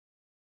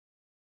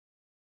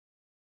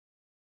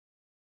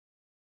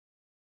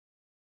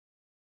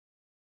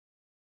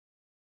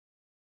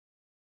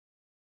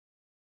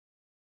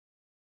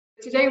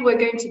Today we're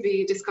going to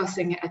be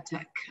discussing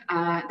Edtech.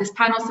 This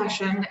panel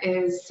session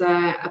is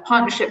a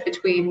partnership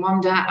between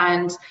Wamda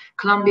and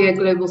Columbia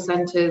Global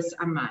Centers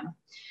Amman.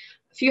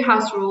 A few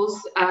house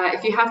rules.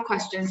 If you have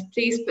questions,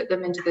 please put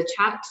them into the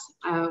chat.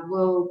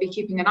 We'll be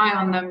keeping an eye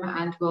on them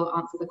and we'll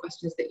answer the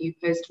questions that you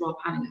pose to our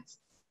panelists.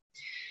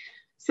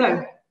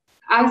 So,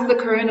 as the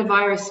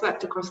coronavirus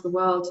swept across the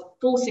world,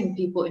 forcing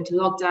people into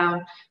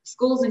lockdown,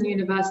 schools and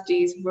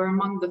universities were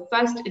among the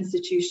first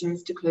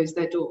institutions to close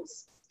their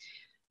doors.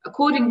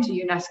 According to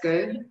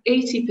UNESCO,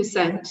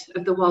 80%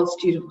 of the world's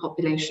student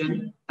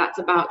population, that's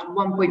about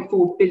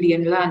 1.4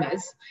 billion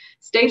learners,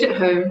 stayed at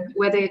home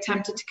where they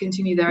attempted to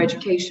continue their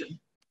education,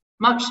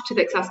 much to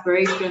the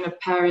exasperation of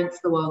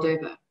parents the world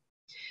over.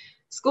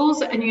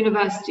 Schools and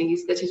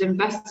universities that had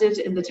invested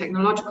in the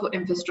technological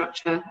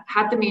infrastructure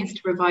had the means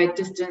to provide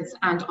distance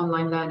and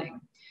online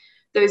learning.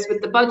 Those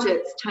with the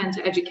budgets turned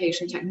to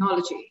education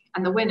technology,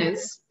 and the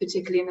winners,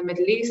 particularly in the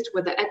Middle East,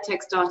 were the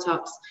Edtech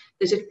startups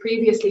that had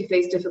previously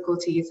faced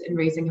difficulties in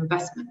raising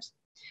investment.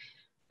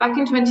 Back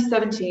in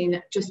 2017,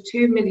 just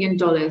 $2 million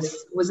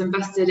was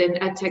invested in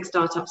Edtech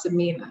startups in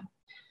Mena.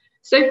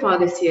 So far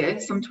this year,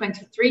 some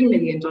 $23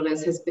 million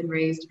has been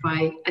raised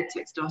by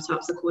Edtech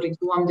startups, according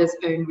to Wamda's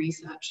own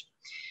research.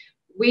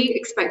 We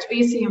expect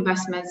VC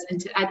investments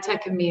into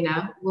Edtech and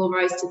Mena will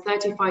rise to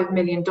 $35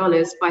 million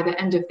by the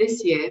end of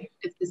this year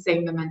if the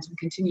same momentum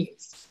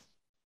continues.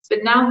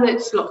 But now that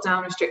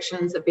lockdown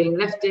restrictions are being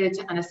lifted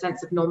and a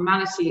sense of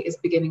normality is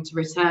beginning to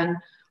return,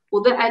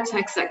 will the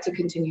Edtech sector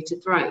continue to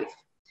thrive?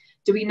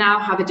 Do we now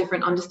have a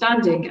different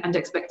understanding and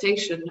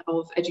expectation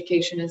of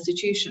education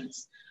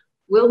institutions?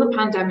 Will the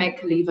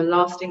pandemic leave a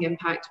lasting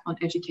impact on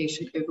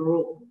education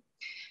overall?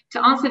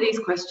 To answer these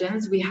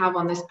questions, we have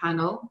on this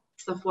panel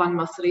Safwan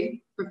Masri,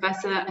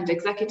 Professor and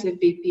Executive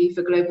VP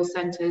for Global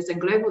Centers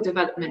and Global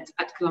Development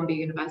at Columbia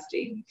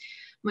University,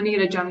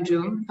 Mounira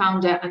Jamjooom,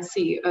 Founder and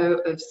CEO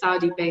of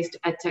Saudi-based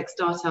Edtech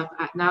startup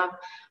Aanaab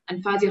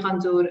and Fadi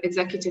Ghandour,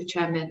 Executive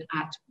Chairman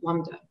at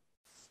Wamda.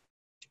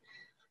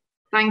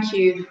 Thank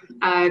you,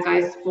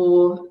 guys,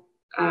 for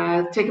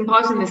taking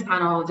part in this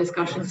panel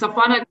discussion.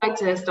 Safwan, I'd like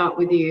to start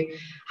with you.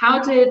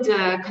 How did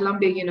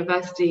Columbia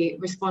University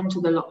respond to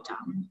the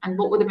lockdown, and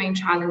what were the main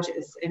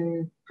challenges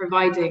in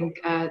providing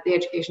the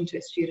education to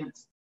its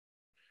students?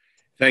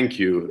 Thank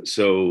you.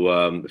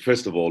 So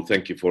first of all,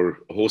 thank you for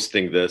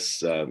hosting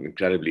this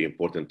incredibly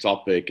important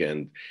topic,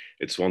 and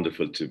it's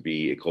wonderful to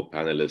be a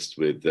co-panelist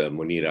with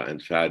Mounira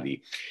and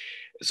Fadi.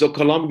 So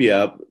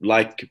Columbia,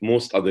 like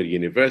most other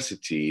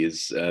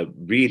universities,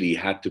 really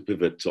had to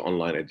pivot to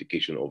online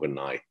education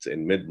overnight.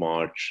 In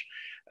mid-March,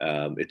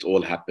 it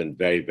all happened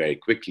very, very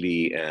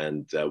quickly,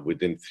 and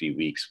within 3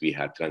 weeks, we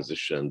had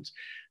transitioned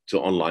to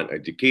online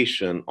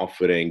education,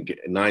 offering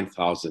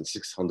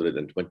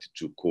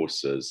 9,622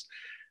 courses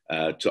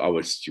to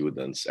our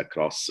students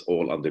across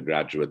all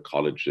undergraduate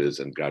colleges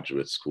and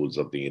graduate schools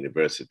of the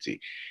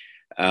university.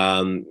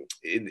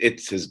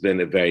 It has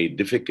been a very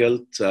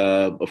difficult,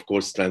 of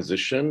course,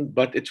 transition,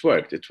 but it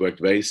worked. It worked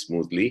very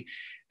smoothly,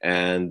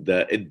 and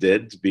it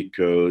did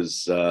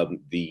because the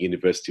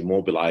university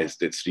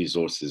mobilized its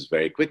resources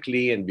very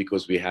quickly, and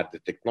because we had the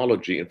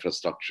technology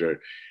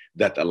infrastructure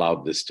that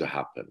allowed this to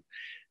happen.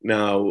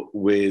 Now,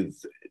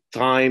 with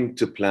time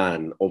to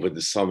plan over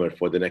the summer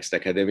for the next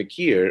academic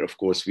year, of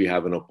course, we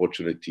have an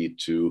opportunity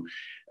to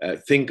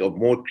think of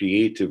more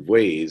creative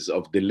ways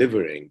of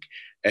delivering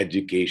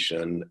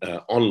education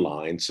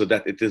online, so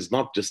that it is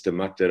not just a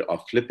matter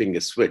of flipping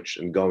a switch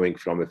and going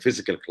from a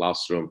physical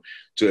classroom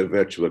to a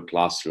virtual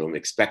classroom,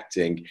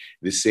 expecting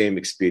the same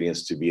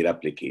experience to be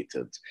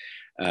replicated.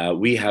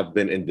 We have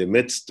been in the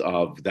midst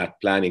of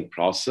that planning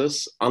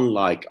process,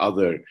 unlike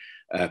other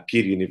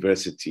peer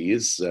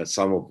universities,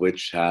 some of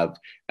which have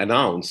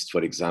announced,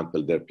 for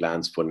example, their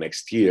plans for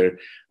next year.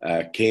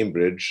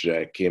 Cambridge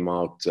came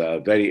out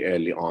very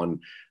early on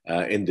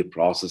in the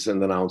process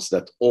and announced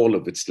that all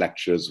of its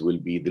lectures will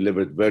be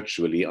delivered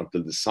virtually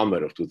until the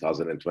summer of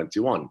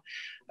 2021.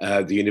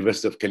 The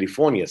University of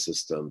California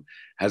system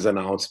has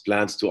announced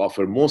plans to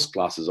offer most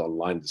classes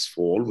online this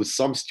fall, with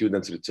some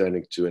students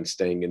returning to and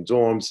staying in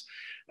dorms,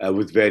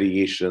 with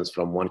variations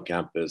from one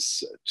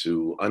campus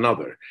to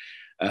another.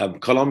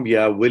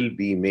 Columbia will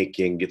be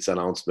making its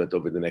announcement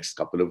over the next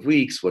couple of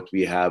weeks. What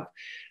we have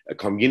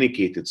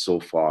communicated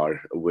so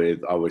far with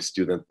our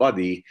student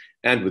body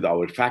and with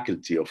our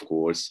faculty, of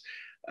course,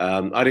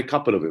 are a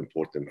couple of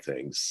important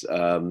things.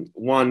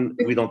 One,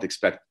 we don't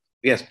expect.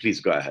 Yes,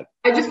 please go ahead.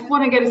 I just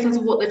want to get a sense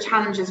of what the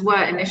challenges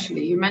were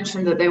initially. You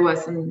mentioned that there were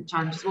some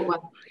challenges. What were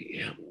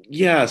they?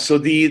 Yeah, so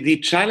the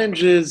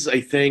challenges,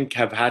 I think,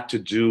 have had to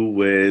do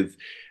with,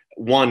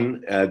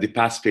 one, the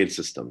pass-fail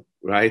system,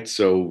 right?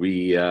 So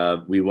we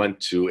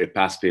went to a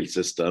pass-fail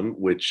system,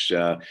 which,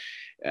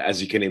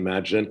 as you can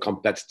imagine,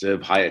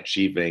 competitive,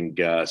 high-achieving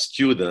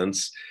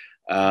students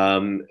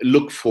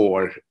look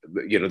for,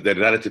 their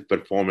relative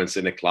performance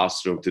in a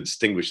classroom to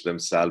distinguish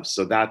themselves.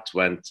 So that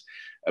went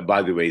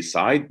by the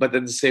wayside, but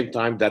at the same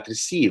time that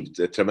received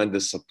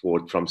tremendous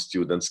support from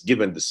students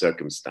given the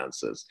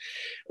circumstances.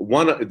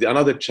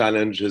 Another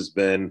challenge has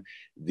been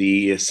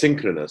the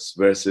synchronous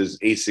versus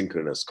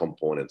asynchronous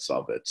components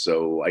of it.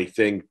 So I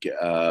think,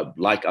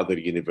 like other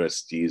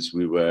universities,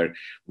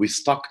 we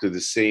stuck to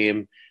the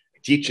same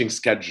teaching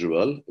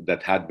schedule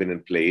that had been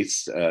in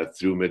place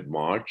through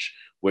mid-March,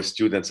 where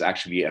students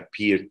actually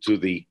appeared to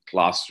the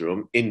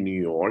classroom in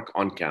New York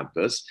on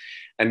campus.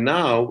 And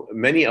now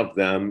many of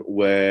them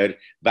were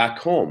back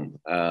home,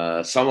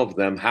 some of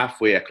them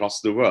halfway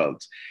across the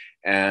world,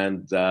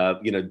 and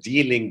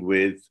dealing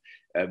with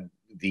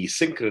the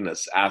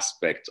synchronous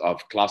aspect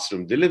of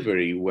classroom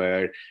delivery,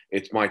 where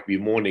it might be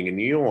morning in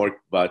New York,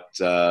 but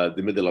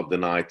the middle of the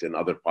night in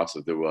other parts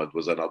of the world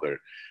was another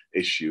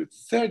issue.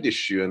 Third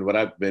issue, and what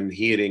I've been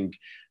hearing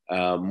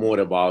more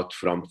about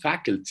from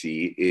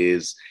faculty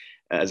is,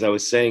 as I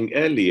was saying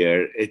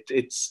earlier,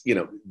 it's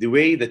the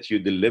way that you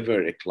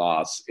deliver a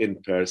class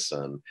in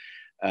person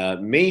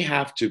may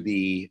have to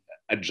be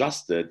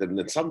adjusted, and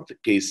in some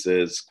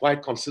cases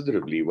quite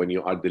considerably when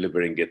you are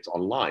delivering it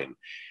online.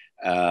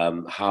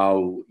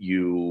 How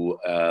you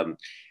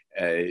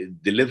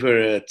deliver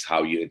it,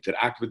 how you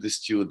interact with the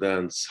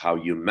students, how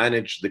you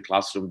manage the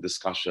classroom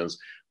discussions.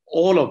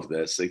 All of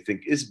this, I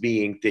think, is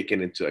being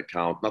taken into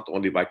account, not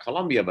only by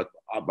Columbia, but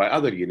by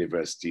other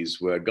universities.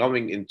 We're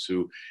going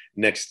into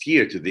next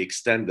year, to the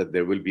extent that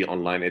there will be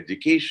online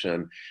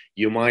education,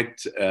 you might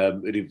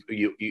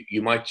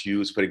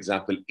use, for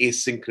example,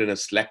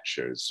 asynchronous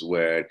lectures,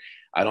 where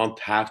I don't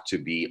have to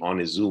be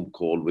on a Zoom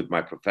call with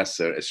my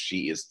professor as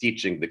she is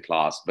teaching the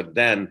class, but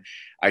then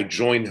I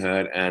join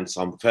her and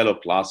some fellow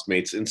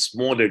classmates in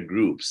smaller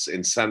groups,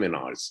 in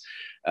seminars,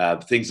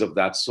 things of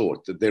that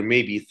sort. There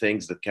may be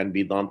things that can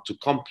be done to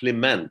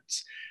complement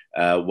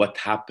what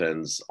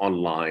happens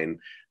online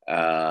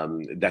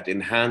that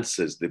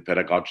enhances the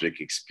pedagogic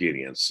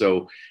experience.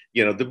 So,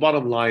 the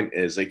bottom line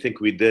is, I think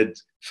we did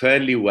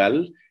fairly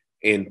well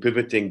in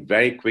pivoting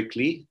very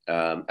quickly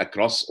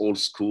across all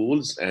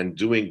schools and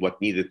doing what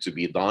needed to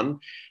be done.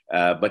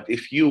 But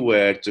if you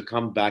were to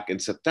come back in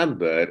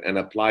September and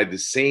apply the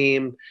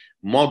same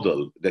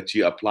model that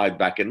you applied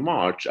back in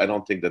March, I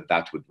don't think that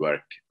that would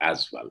work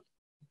as well.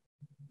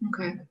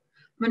 Okay.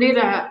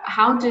 Mounira,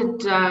 how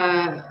did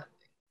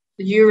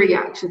you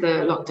react to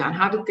the lockdown?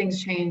 How did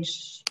things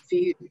change for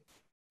you?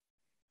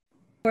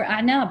 For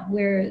Aanaab,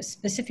 we're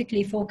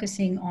specifically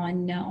focusing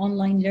on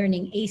online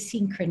learning,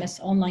 asynchronous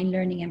online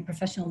learning and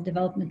professional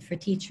development for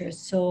teachers.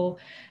 So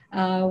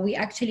we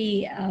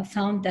actually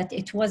found that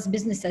it was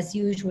business as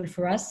usual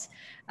for us.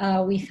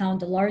 We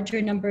found a larger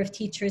number of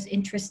teachers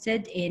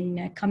interested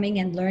in coming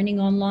and learning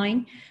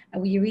online.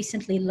 We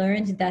recently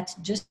learned that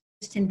just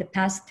in the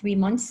past 3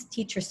 months,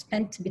 teachers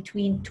spent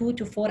between 2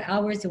 to 4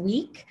 hours a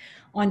week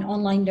on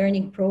online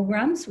learning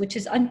programs, which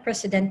is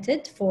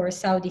unprecedented for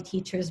Saudi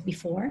teachers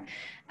before.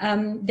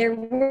 There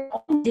were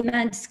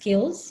on-demand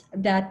skills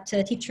that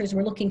teachers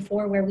were looking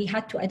for, where we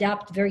had to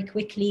adapt very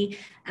quickly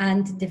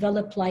and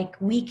develop like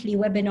weekly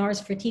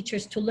webinars for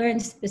teachers to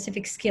learn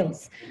specific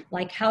skills,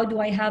 like how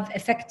do I have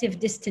effective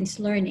distance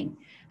learning?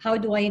 How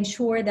do I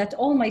ensure that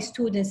all my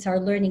students are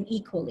learning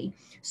equally?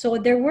 So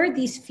there were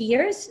these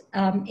fears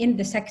in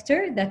the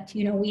sector that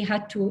we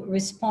had to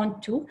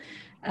respond to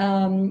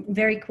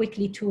very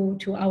quickly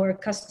to our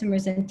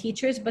customers and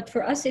teachers. But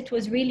for us, it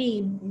was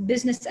really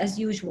business as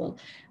usual.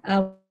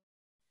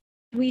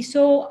 We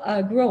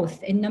saw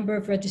growth in number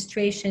of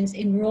registrations,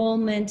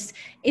 enrollments,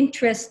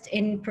 interest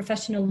in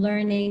professional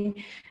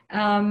learning.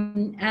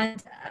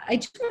 And I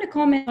just want to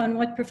comment on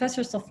what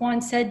Professor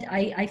Safwan said.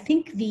 I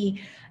think the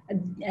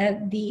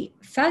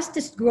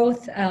fastest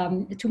growth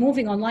to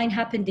moving online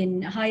happened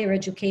in higher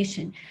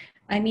education.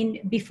 I mean,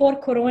 before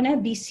Corona,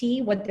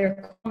 BC, what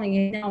they're calling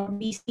it now,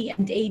 BC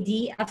and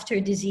AD, after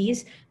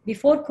disease,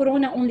 before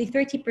Corona, only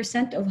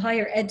 30% of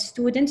higher ed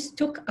students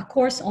took a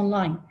course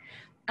online.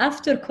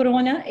 After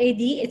Corona,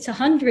 AD, it's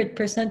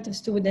 100% of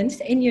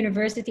students in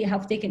university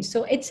have taken.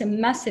 So it's a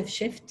massive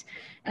shift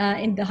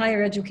in the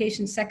higher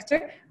education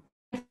sector.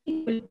 I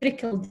think it will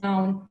trickle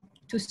down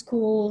to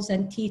schools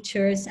and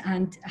teachers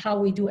and how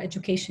we do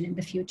education in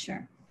the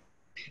future.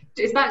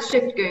 Is that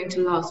shift going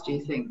to last, do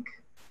you think?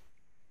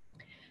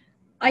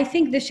 I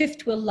think the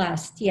shift will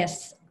last,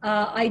 yes.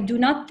 I do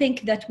not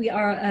think that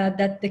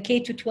that the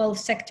K-12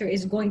 sector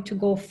is going to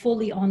go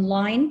fully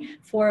online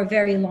for a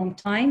very long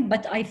time,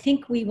 but I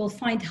think we will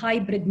find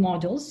hybrid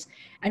models,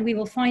 and we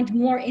will find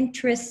more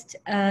interest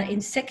in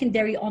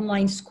secondary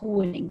online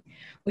schooling,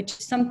 which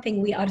is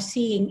something we are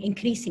seeing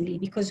increasingly,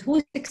 because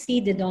who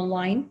succeeded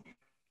online?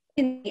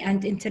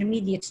 And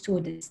intermediate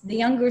students. The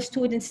younger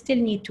students still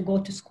need to go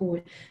to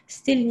school,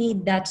 still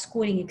need that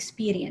schooling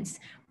experience.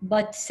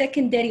 But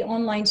secondary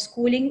online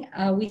schooling,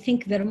 we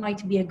think there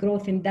might be a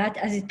growth in that,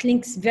 as it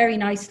links very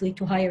nicely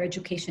to higher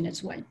education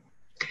as well.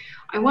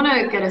 I want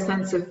to get a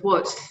sense of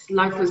what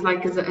life was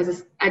like as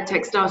an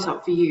edtech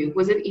startup for you.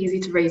 Was it easy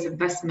to raise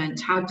investment?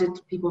 How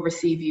did people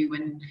receive you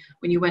when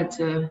you went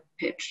to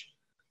pitch?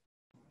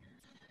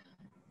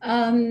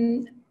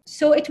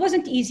 So it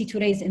wasn't easy to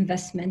raise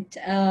investment.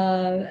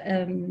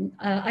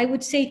 I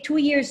would say 2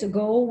 years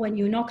ago, when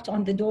you knocked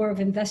on the door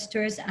of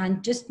investors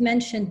and just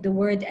mentioned the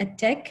word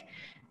edtech,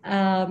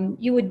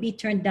 you would be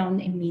turned down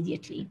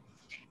immediately.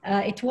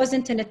 It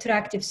wasn't an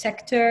attractive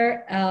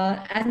sector,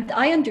 and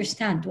I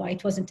understand why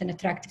it wasn't an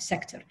attractive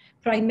sector.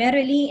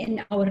 Primarily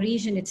in our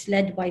region, it's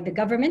led by the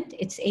government.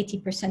 It's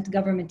 80%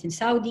 government in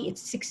Saudi,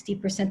 it's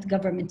 60%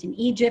 government in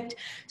Egypt.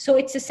 So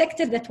it's a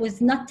sector that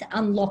was not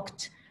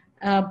unlocked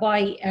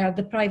by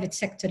the private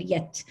sector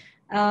yet.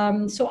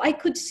 So I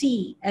could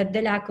see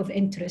the lack of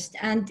interest,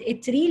 and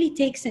it really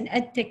takes an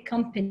edtech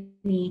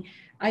company,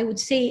 I would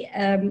say,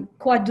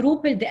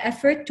 quadruple the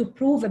effort to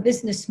prove a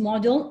business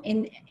model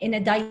in a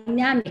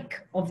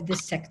dynamic of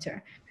this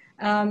sector.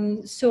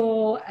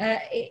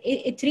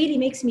 It really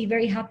makes me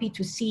very happy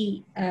to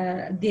see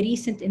the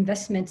recent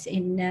investments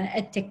in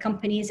edtech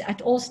companies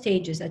at all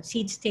stages. At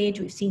seed stage,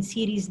 we've seen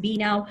Series B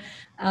now.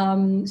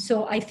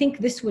 So I think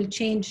this will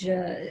change,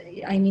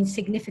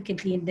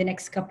 significantly in the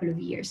next couple of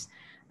years.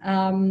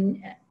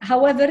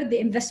 However, the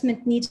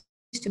investment needs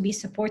to be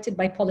supported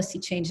by policy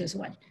change as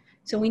well.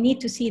 So we need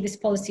to see this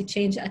policy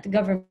change at the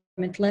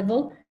government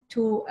level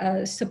to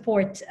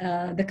support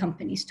the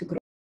companies to grow.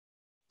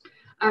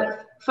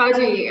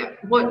 Fadi,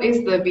 what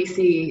is the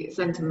VC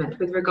sentiment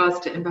with regards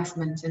to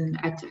investment in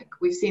edtech?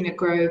 We've seen it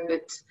grow,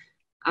 but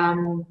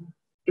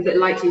is it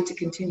likely to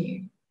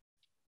continue?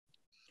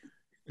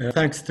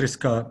 Thanks,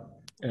 Triska.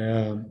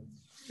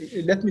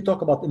 Let me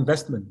talk about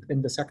investment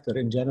in the sector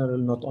in general,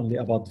 not only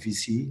about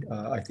VC.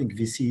 I think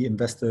VC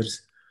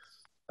investors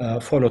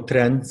follow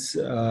trends,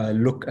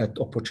 look at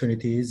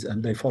opportunities,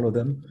 and they follow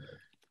them.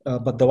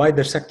 But the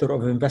wider sector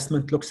of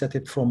investment looks at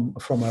it from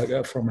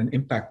an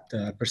impact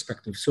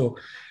perspective. So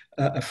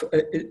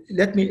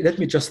let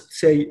me just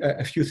say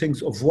a few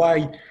things of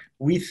why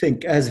we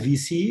think as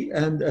VC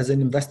and as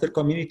an investor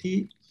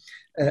community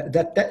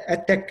that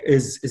edtech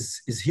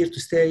is here to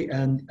stay,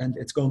 and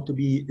it's going to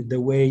be the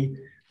way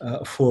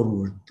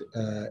forward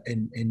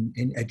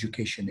in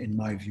education, in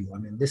my view. I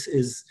mean, this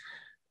is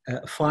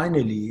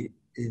finally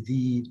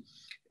the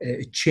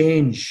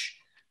change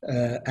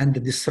and the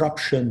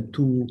disruption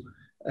to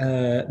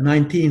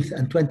 19th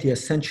and 20th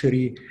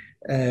century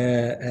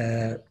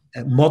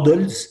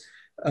models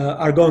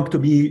are going to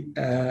be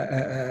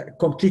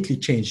completely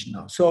changed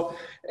now. So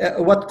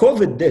what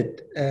COVID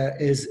did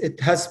is it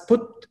has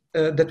put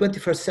the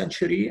 21st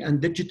century and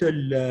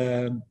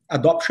digital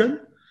adoption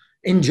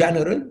in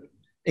general,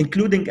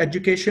 including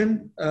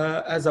education,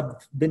 as I've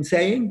been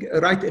saying,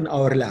 right in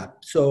our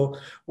lap. So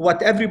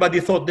what everybody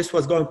thought this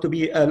was going to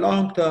be a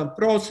long-term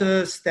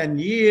process, 10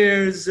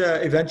 years,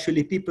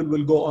 eventually people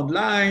will go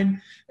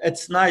online.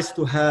 It's nice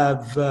to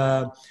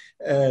have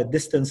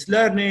distance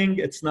learning.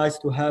 It's nice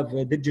to have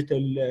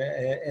digital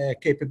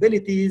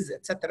capabilities,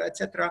 et cetera, et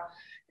cetera.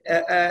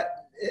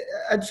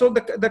 And so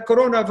the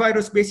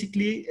coronavirus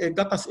basically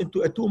got us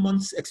into a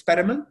 2-month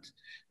experiment.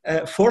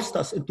 Forced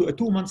us into a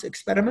 2-month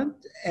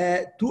experiment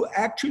to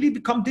actually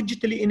become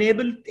digitally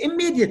enabled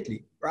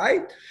immediately,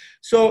 right?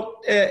 So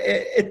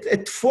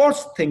it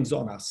forced things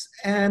on us.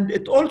 And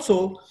it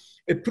also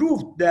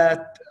proved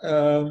that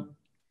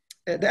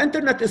the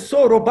internet is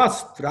so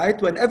robust,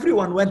 right? When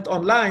everyone went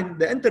online,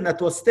 the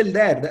internet was still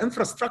there. The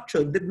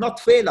infrastructure did not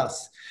fail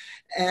us.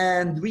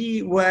 And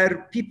we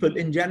were people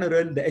in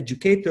general, the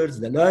educators,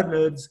 the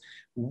learners,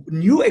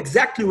 knew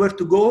exactly where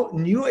to go,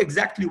 knew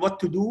exactly what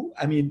to do.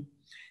 I mean,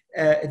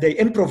 they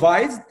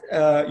improvised.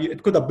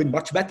 It could have been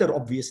much better,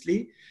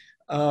 obviously.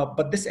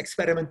 But this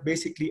experiment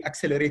basically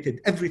accelerated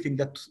everything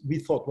that we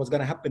thought was going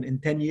to happen in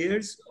 10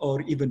 years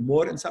or even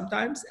more, and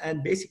sometimes,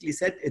 and basically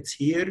said, it's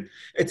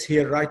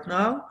here right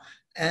now.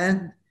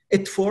 And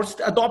it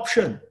forced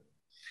adoption.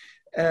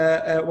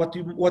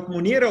 What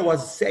Mounira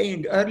was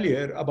saying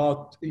earlier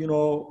about,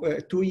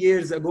 2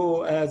 years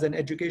ago as an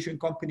education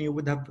company,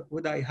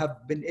 would I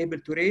have been able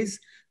to raise?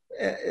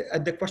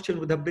 And the question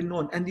would have been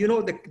known. And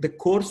the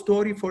core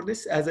story for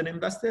this as an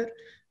investor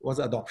was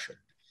adoption.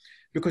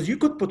 Because you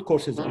could put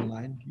courses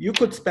online, you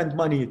could spend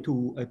money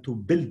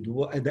to build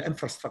the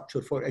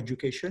infrastructure for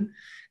education.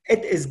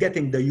 It is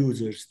getting the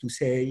users to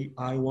say,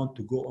 I want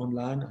to go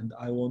online and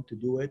I want to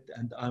do it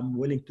and I'm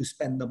willing to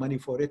spend the money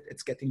for it.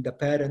 It's getting the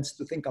parents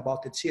to think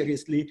about it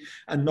seriously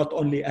and not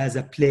only as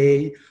a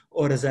play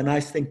or as a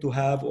nice thing to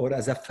have or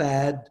as a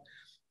fad.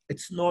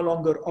 It's no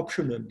longer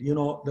optional.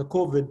 The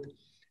COVID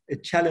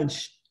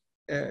challenged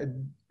the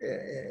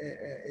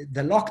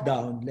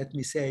lockdown, let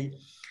me say.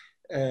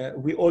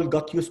 We all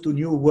got used to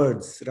new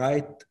words,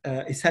 right?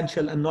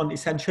 Essential and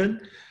non-essential.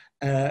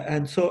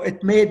 And so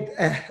it made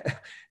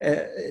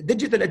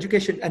digital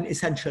education an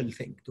essential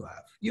thing to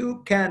have.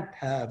 You can't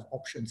have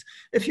options.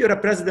 If you're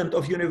a president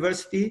of a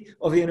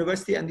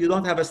university and you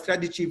don't have a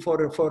strategy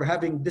for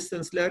having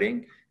distance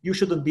learning, you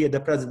shouldn't be the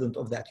president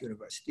of that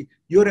university.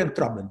 You're in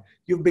trouble.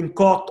 You've been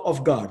caught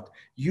off guard.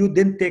 You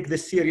didn't take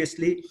this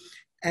seriously.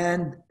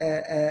 And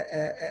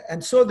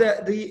so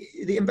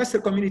the investor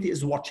community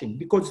is watching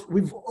because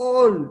we've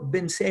all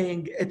been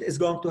saying it is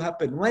going to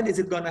happen. When is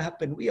it going to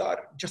happen?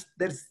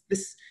 There's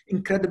this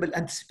incredible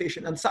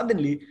anticipation. And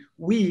suddenly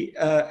we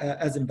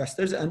as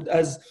investors and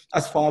as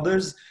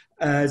fathers,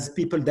 as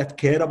people that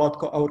care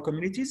about our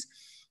communities,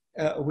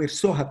 we're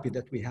so happy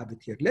that we have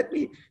it here. Let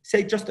me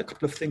say just a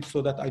couple of things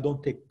so that I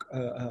don't take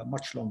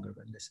much longer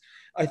than this.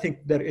 I think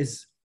there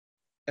is,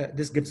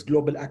 this gives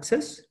global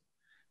access.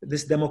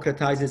 This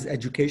democratizes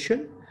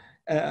education.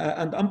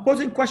 And I'm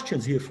posing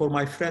questions here for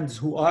my friends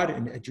who are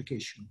in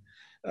education.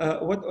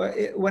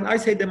 When I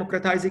say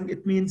democratizing,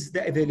 it means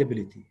the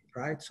availability,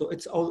 right? So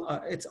it's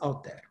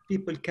out there.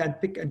 People can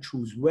pick and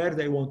choose where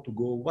they want to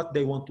go, what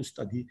they want to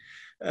study,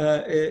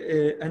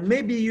 and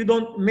maybe you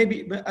don't.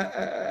 Maybe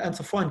and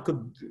Safwan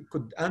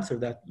could answer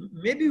that.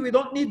 Maybe we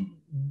don't need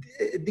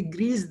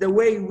degrees the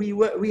way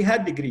we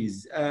had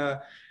degrees.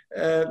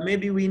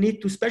 Maybe we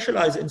need to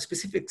specialize in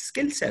specific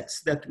skill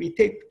sets that we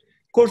take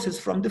courses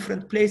from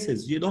different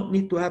places. You don't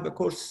need to have a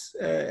course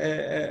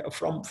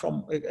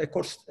from a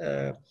course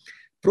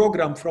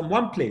program from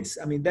one place.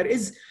 I mean, there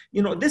is,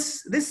 you know,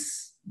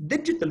 this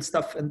digital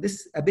stuff and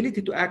this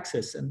ability to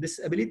access and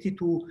this ability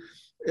to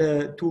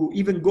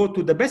even go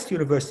to the best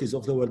universities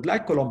of the world,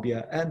 like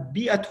Columbia, and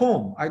be at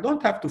home. I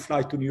don't have to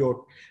fly to New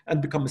York and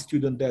become a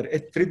student there.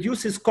 It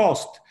reduces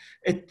cost.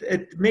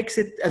 It makes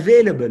it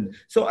available.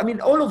 So, I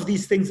mean, all of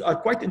these things are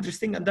quite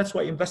interesting, and that's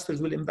why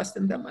investors will invest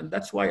in them. And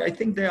that's why I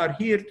think they are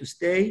here to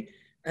stay,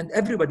 and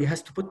everybody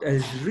has to put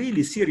a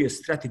really serious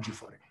strategy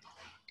for it.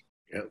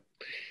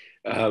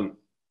 Yeah.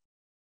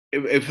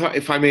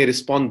 If I may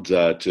respond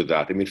to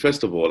that, I mean,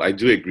 first of all, I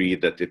do agree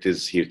that it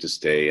is here to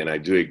stay, and I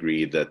do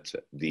agree that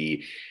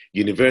the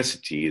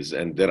universities,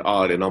 and there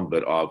are a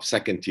number of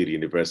second-tier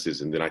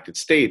universities in the United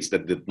States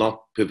that did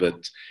not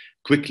pivot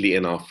quickly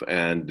enough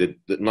and did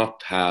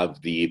not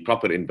have the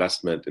proper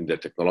investment in their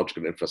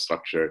technological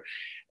infrastructure,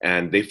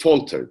 and they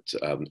faltered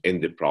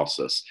in the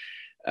process.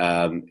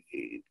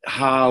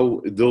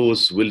 How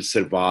those will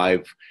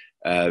survive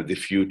the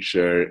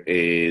future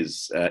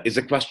is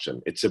a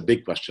question. It's a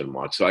big question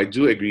mark. So I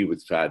do agree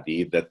with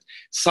Fadi that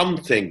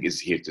something is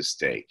here to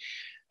stay.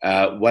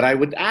 What I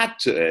would add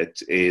to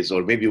it is,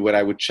 or maybe what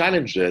I would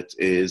challenge it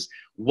is,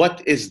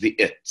 what is the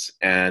it?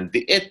 And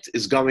the it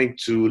is going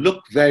to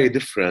look very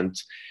different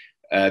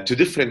to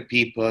different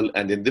people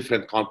and in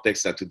different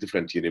contexts and to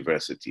different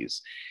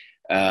universities.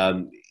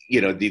 You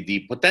know,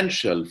 the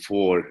potential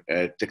for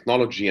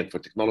technology and for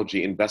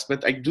technology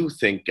investment, I do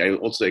think, I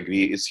also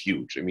agree, is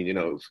huge. I mean, you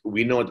know,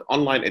 we know that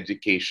online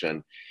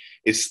education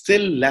is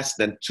still less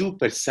than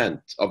 2%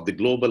 of the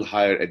global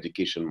higher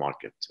education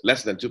market,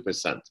 less than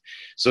 2%.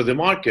 So the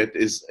market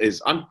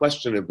is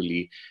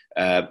unquestionably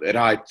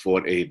ripe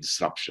for a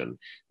disruption.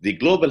 The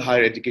global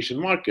higher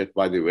education market,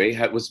 by the way,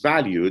 was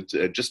valued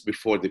just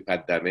before the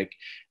pandemic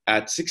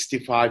at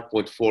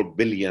 $65.4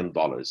 billion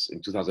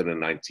in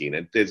 2019.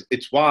 And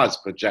it was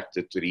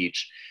projected to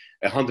reach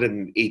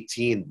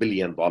 $118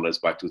 billion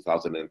by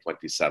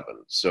 2027.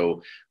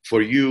 So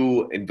for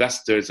you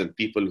investors and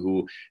people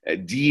who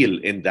deal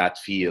in that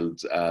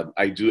field,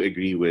 I do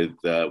agree with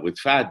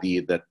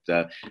Fadi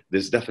that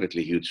there's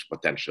definitely huge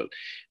potential.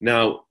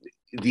 Now,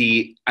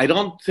 I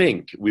don't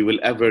think we will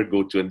ever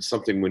go to, and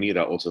something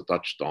Mounira also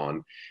touched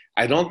on,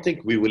 I don't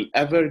think we will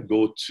ever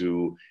go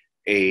to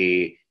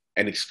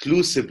an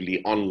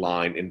exclusively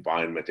online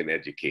environment in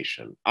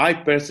education. I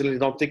personally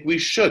don't think we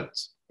should.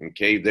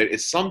 Okay, there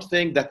is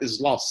something that is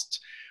lost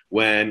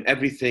when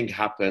everything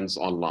happens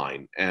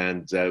online.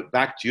 And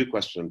back to your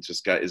question,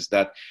 Triska, is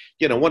that,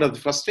 you know, one of the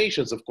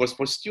frustrations, of course,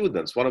 for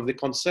students, one of the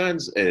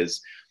concerns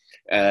is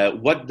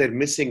what they're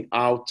missing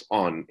out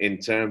on in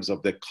terms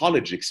of the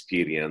college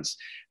experience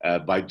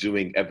by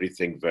doing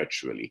everything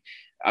virtually.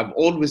 I've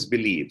always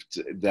believed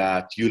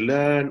that you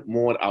learn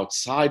more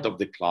outside of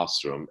the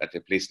classroom at a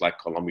place like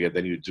Columbia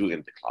than you do in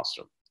the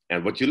classroom.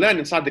 And what you learn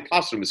inside the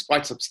classroom is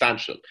quite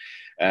substantial.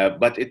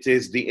 But it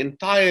is the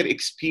entire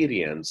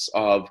experience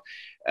of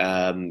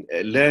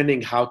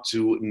learning how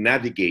to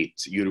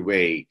navigate your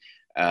way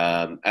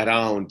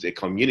around a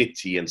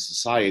community and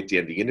society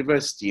and the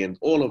university, and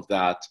all of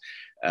that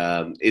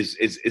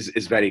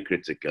is very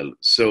critical.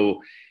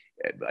 So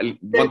I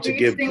want to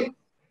give...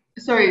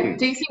 Sorry,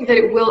 do you think that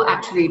it will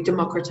actually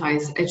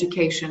democratize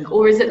education,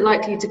 or is it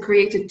likely to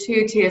create a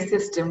two-tier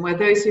system where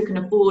those who can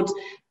afford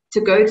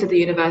to go to the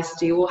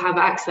university or have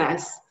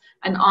access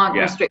and aren't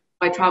restricted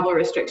by travel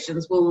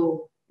restrictions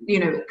will,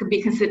 you know, could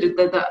be considered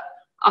the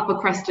upper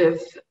crest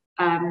of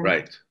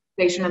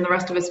education, and the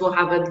rest of us will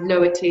have a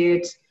lower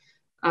tiered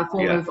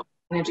form of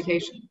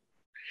education?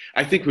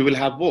 I think we will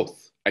have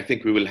both. I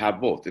think we will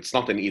have both. It's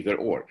not an either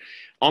or.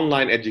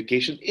 Online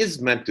education is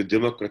meant to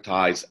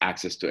democratize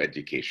access to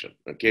education,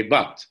 okay?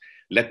 But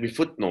let me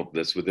footnote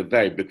this with a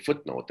very big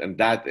footnote, and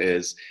that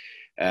is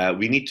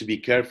we need to be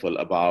careful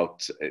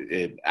about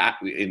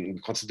in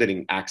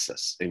considering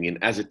access. I mean,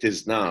 as it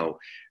is now,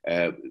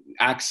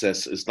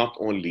 access is not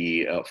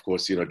only, of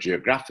course, you know,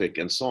 geographic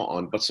and so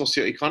on, but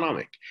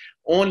socioeconomic.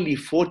 Only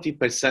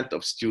 40%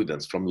 of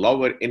students from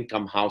lower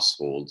income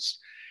households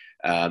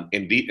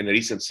in a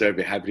recent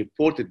survey have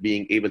reported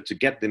being able to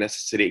get the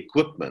necessary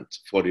equipment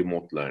for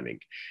remote learning.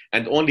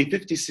 And only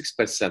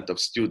 56% of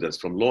students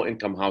from low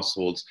income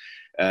households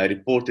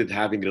reported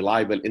having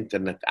reliable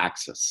internet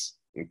access.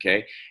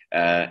 Okay,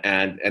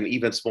 and an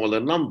even smaller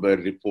number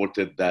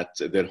reported that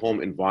their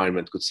home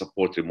environment could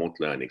support remote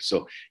learning.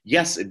 So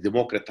yes, it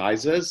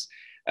democratizes,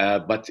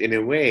 but in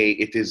a way,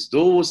 it is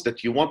those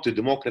that you want to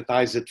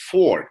democratize it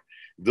for,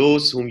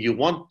 those whom you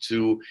want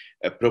to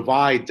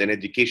provide an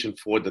education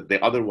for that they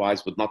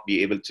otherwise would not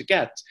be able to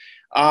get,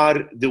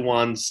 are the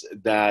ones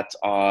that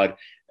are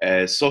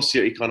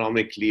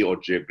socioeconomically or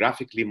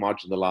geographically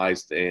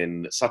marginalized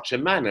in such a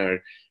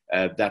manner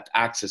that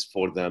access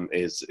for them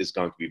is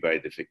going to be very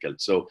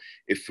difficult. So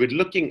if we're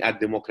looking at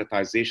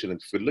democratization,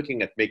 and if we're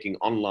looking at making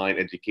online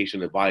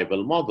education a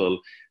viable model,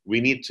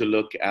 we need to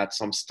look at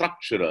some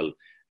structural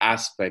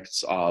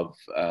aspects of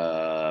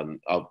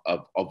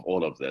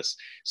all of this.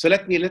 So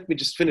let me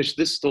just finish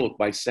this thought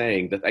by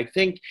saying that I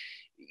think,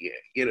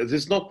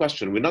 there's no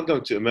question we're not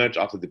going to emerge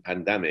out of the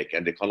pandemic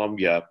and the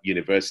Columbia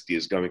University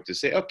is going to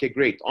say, okay,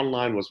 great,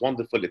 online was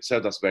wonderful, it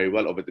served us very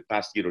well over the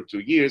past year or 2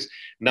 years,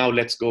 now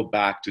let's go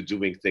back to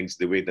doing things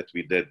the way that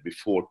we did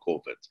before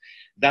COVID.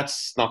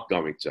 That's not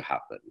going to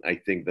happen. I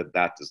think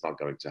that is not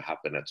going to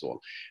happen at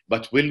all.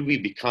 But will we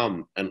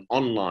become an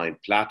online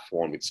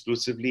platform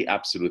exclusively?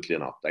 Absolutely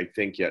not. I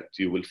think what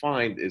you will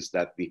find is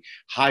that the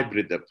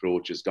hybrid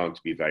approach is going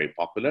to be very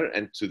popular.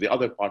 And to the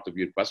other part of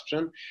your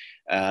question,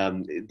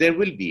 there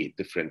will be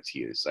different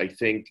tiers. I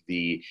think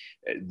the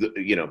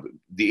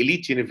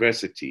elite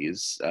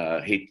universities,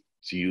 hate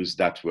to use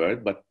that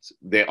word, but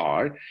they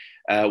are,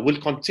 will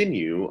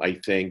continue, I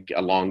think,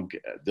 along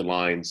the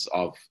lines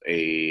of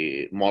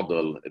a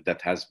model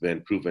that has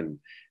been proven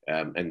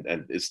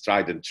and is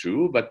tried and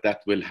true, but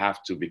that will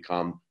have to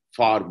become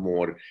far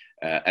more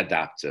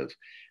adaptive.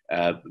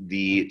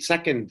 The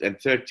second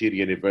and third tier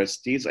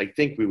universities, I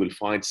think we will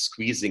find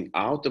squeezing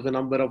out of a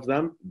number of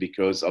them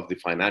because of the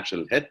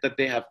financial hit that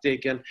they have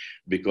taken,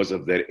 because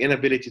of their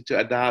inability to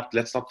adapt.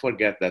 Let's not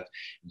forget that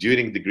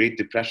during the Great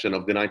Depression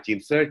of the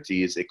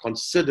 1930s, a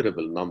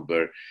considerable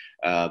number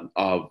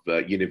of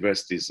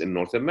universities in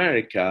North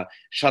America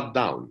shut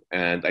down.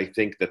 And I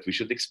think that we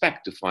should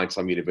expect to find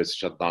some universities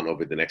shut down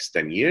over the next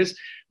 10 years.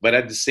 But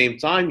at the same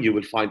time, you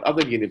will find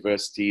other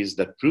universities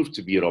that prove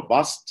to be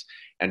robust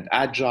and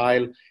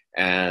agile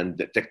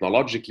and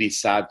technologically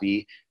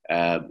savvy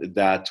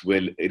that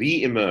will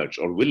re-emerge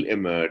or will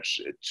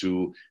emerge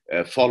to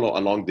follow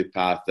along the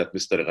path that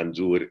Mr.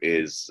 Ghandour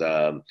is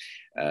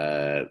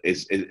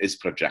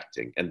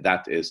projecting, and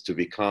that is to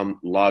become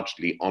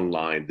largely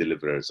online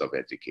deliverers of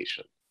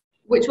education.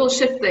 Which will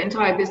shift the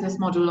entire business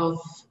model of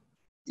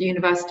the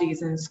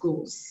universities and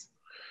schools.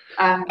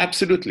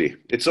 Absolutely.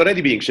 It's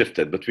already being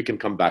shifted, but we can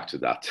come back to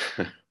that.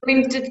 I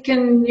mean,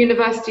 can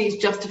universities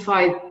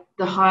justify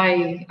the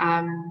high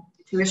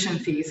tuition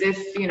fees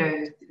if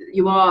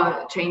you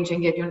are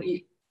changing it?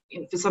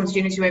 For some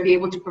students, you won't be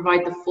able to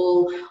provide the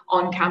full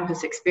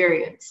on-campus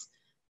experience.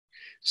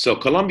 So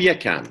Columbia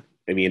can.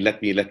 I mean,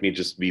 let me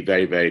just be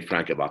very, very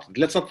frank about it.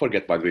 Let's not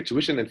forget, by the way,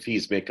 tuition and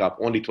fees make up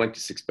only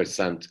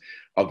 26%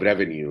 of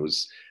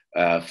revenues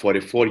for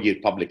a 4-year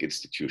public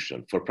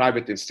institution. For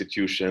private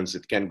institutions,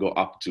 it can go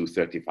up to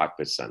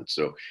 35%.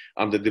 So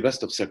under the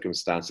best of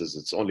circumstances,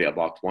 it's only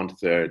about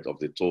 1/3 of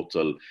the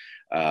total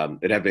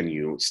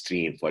revenue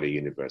stream for a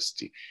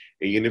university.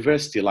 A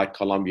university like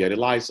Columbia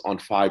relies on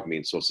 5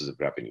 main sources of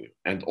revenue,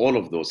 and all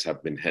of those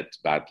have been hit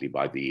badly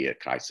by the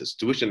crisis.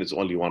 Tuition is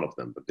only one of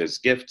them, but there's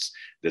gifts,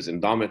 there's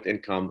endowment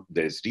income,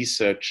 there's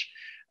research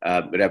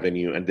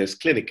revenue, and there's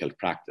clinical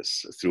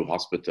practice through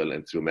hospital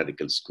and through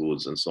medical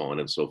schools and so on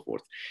and so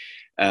forth.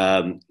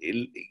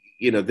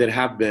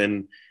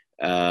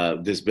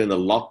 There's been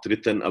a lot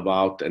written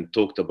about and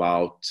talked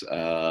about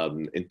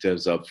in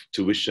terms of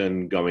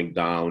tuition going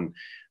down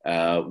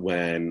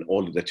when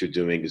all that you're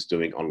doing is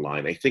doing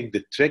online. I think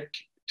the trick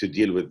to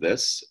deal with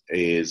this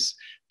is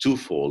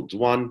twofold.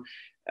 One,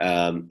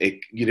 a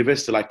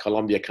university like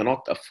Columbia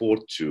cannot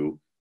afford to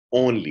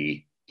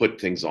only put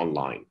things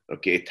online.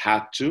 Okay, it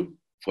had to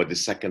for the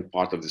second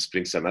part of the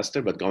spring semester,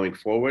 but going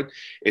forward,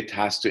 it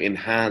has to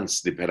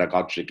enhance the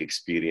pedagogic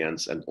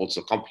experience and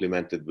also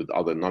complement it with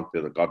other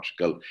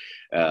non-pedagogical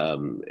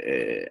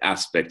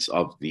aspects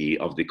of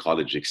the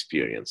college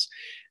experience.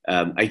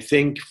 I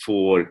think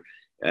for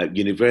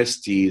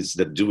universities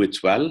that do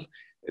it well,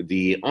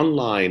 the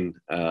online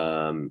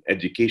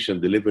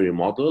education delivery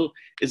model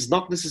is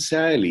not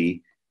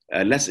necessarily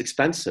less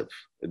expensive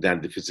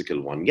than the physical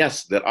one.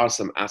 Yes, there are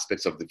some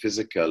aspects of the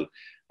physical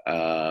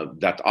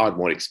that are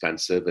more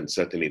expensive, and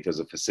certainly in terms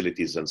of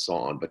facilities and so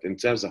on. But in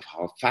terms of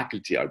how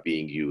faculty are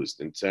being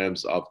used, in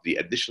terms of the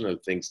additional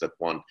things that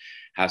one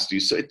has to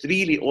use, so it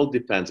really all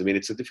depends. I mean,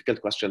 it's a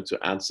difficult question to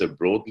answer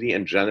broadly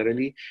and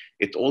generally.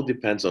 It all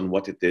depends on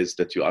what it is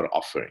that you are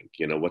offering,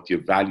 what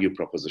your value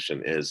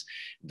proposition is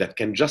that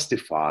can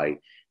justify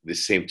the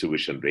same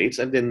tuition rates.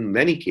 And in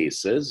many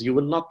cases, you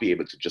will not be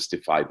able to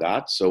justify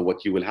that. So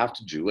what you will have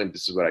to do, and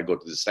this is where I go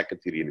to the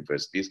second-tier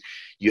universities,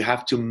 you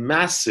have to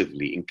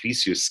massively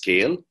increase your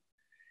scale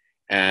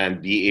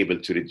and be able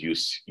to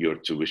reduce your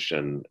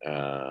tuition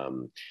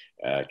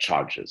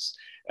charges.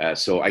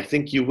 So I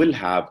think you will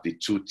have the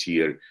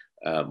 2-tier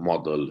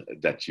model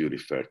that you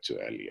referred to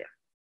earlier.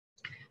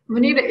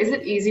 Mounira, is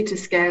it easy to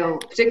scale,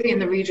 particularly in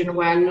the region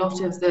where a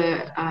lot of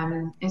the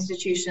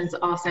institutions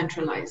are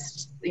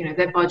centralized? You know,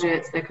 their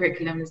budgets, their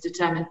curriculum is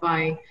determined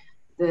by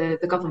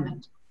the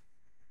government.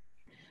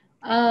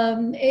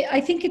 I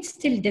think it's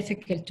still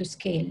difficult to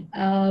scale,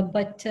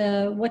 but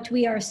what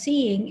we are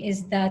seeing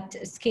is that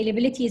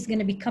scalability is going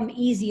to become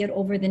easier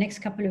over the next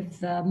couple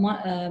of,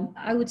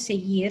 I would say,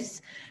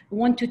 years,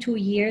 1 to 2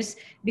 years,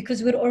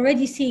 because we're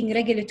already seeing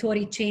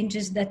regulatory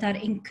changes that are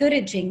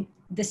encouraging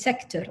the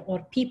sector or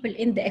people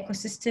in the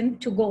ecosystem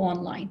to go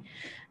online.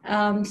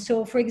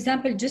 So, for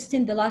example, just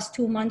in the last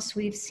 2 months,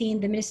 we've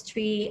seen the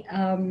ministry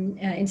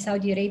in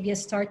Saudi Arabia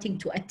starting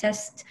to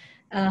attest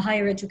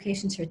higher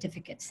education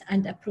certificates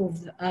and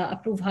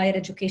approve higher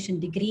education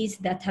degrees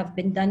that have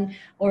been done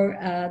or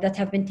that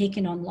have been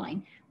taken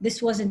online.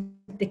 This wasn't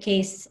the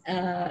case,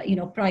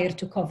 prior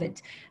to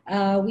COVID.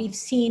 We've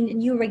seen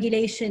new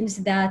regulations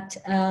that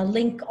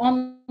link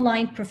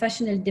online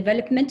professional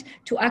development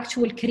to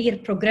actual career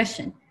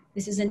progression.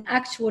 This is an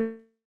actual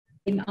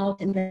came out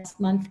in the last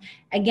month.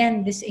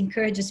 Again, this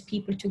encourages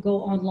people to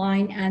go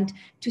online and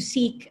to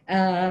seek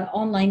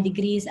online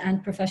degrees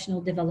and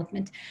professional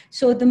development.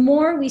 So the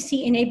more we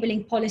see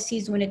enabling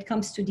policies when it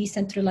comes to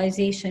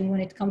decentralization, when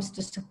it comes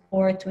to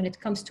support, when it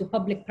comes to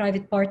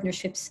public-private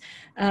partnerships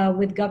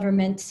with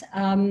governments,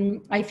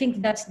 I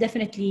think that's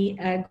definitely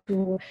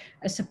to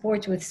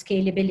support with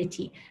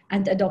scalability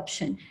and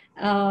adoption.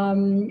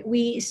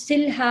 We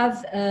still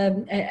have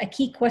a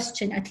key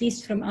question, at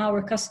least from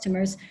our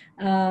customers,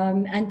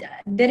 and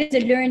there is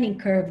a learning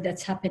curve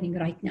that's happening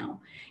right now.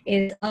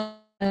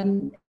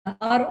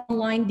 Are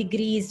online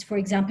degrees, for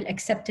example,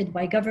 accepted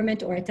by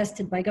government or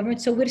attested by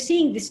government? So we're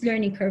seeing this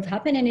learning curve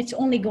happen, and it's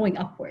only going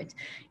upward,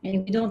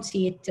 and we don't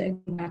see it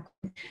going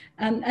backward.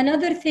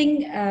 Another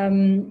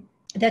thing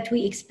that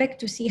we expect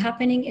to see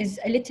happening is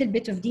a little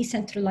bit of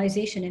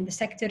decentralization in the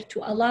sector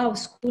to allow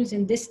schools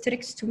and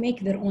districts to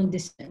make their own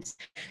decisions.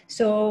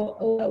 So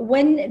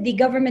when the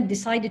government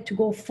decided to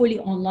go fully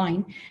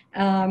online,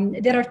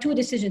 there are two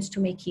decisions to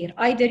make here.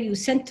 Either you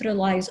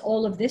centralize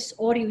all of this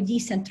or you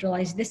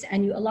decentralize this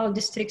and you allow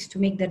districts to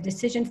make their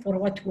decision for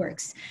what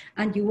works.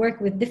 And you work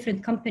with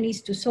different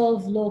companies to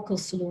solve local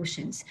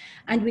solutions.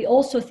 And we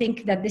also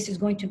think that this is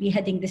going to be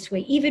heading this way,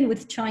 even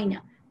with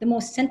China, the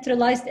most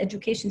centralized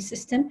education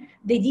system.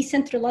 They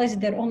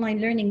decentralized their online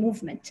learning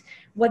movement.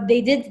 What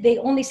they did, they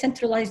only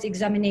centralized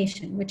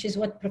examination, which is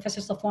what Professor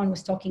Safwan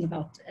was talking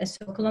about.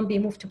 So Columbia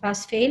moved to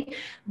pass-fail,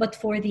 but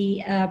for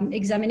the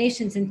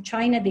examinations in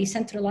China, they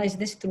centralized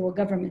this through a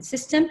government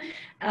system.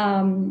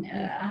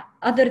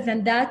 Other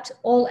than that,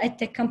 all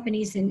Edtech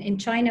companies in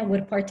China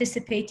were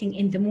participating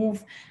in the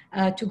move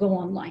to go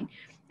online.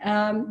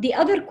 The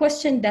other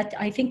question that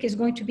I think is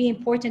going to be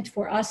important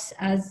for us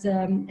as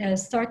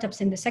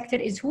startups in the sector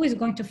is who is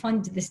going to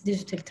fund this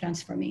digital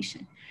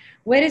transformation?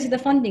 Where is the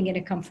funding going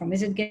to come from?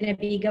 Is it going to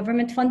be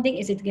government funding?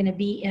 Is it going to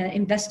be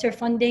investor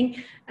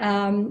funding?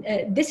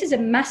 This is a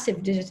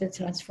massive digital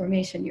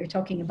transformation you're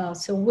talking about.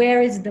 So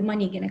where is the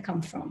money going to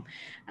come from?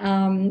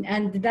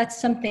 And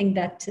that's something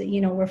that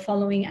we're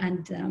following,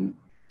 and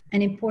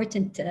an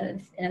important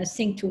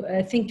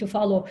thing to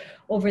follow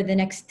over the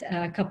next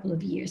couple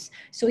of years.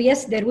 So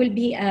yes, there will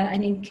be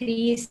an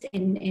increase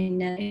in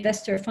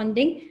investor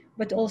funding,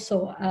 but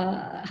also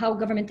how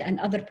government and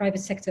other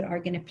private sector are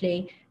going to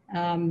play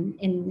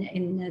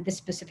in this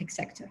specific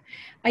sector.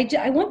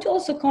 I want to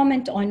also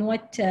comment on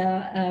what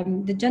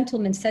the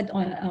gentleman said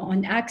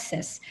on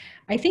access.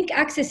 I think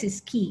access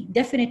is key.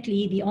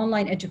 Definitely the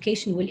online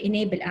education will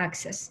enable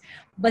access.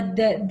 But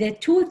the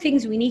two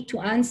things we need to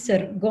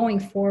answer going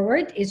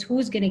forward is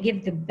who's going to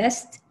give the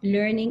best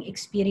learning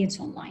experience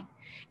online.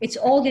 It's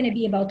all going to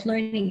be about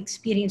learning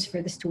experience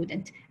for the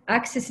student.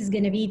 Access is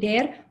going to be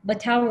there,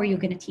 but how are you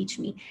going to teach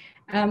me?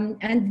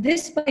 And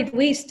this, by the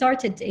way,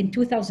 started in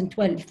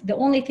 2012. The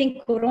only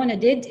thing Corona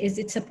did is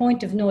it's a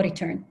point of no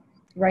return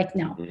right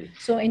now.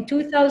 So in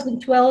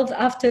 2012,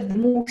 after the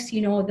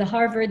MOOCs, the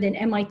Harvard and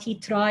MIT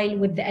trial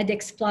with the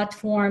edX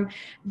platform,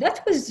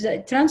 that was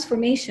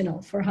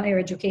transformational for higher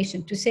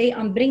education, to say,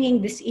 I'm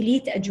bringing this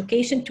elite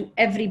education to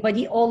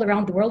everybody all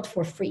around the world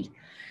for free.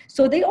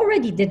 So they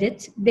already did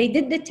it. They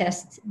did the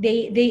test.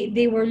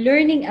 They were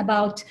learning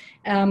about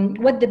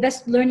what the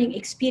best learning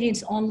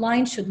experience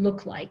online should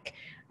look like.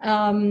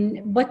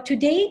 But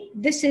today,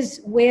 this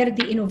is where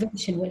the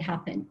innovation will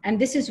happen. And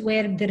this is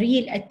where the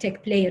real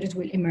EdTech players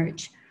will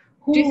emerge.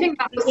 Do you think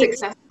that was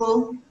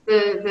successful,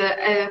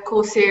 the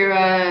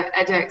Coursera,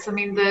 edX? I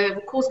mean,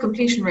 the course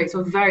completion rates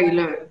were very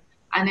low.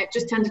 And it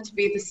just tended to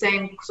be the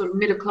same sort of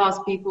middle-class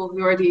people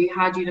who already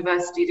had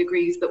university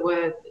degrees that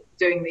were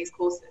doing these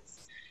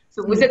courses.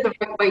 So was it the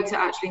right way to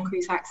actually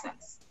increase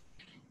access?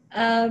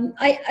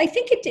 I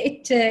think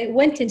it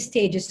went in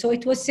stages. So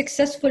it was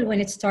successful when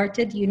it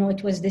started.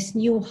 It was this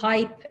new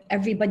hype.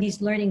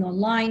 Everybody's learning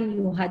online.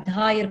 You had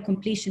higher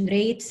completion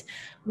rates.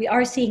 We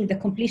are seeing the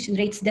completion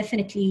rates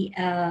definitely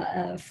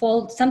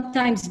fall,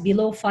 sometimes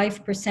below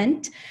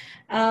 5%.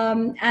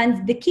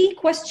 And the key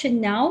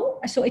question now,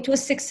 so it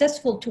was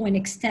successful to an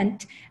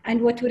extent.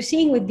 And what we're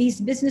seeing with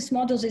these business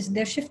models is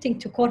they're shifting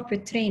to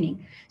corporate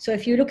training. So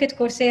if you look at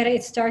Coursera,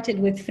 it started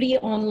with free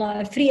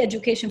online, free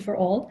education for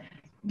all.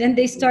 Then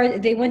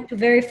they went to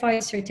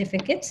verified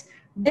certificates.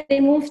 Then they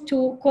moved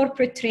to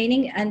corporate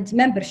training and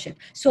membership.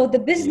 So the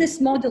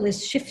business model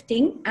is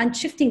shifting and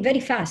shifting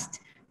very fast.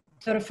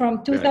 So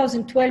from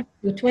 2012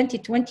 to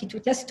 2020 to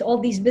test all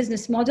these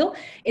business model,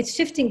 it's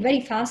shifting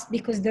very fast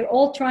because they're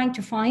all trying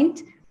to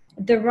find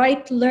the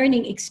right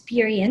learning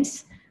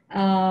experience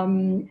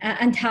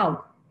and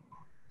how.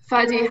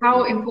 Fadi,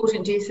 how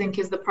important do you think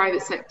is the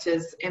private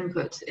sector's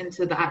input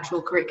into the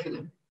actual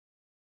curriculum?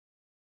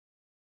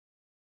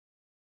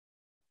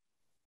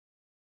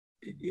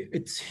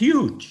 It's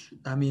huge.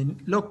 I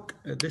mean, look,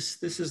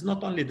 this is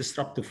not only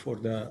disruptive for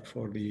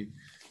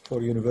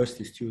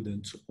university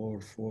students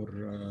or for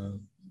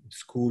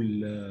school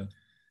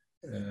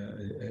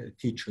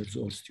teachers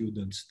or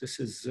students. This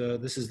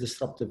is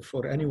disruptive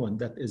for anyone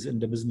that is in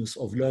the business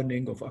of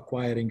learning, of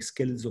acquiring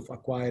skills, of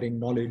acquiring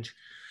knowledge.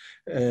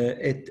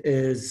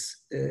 It's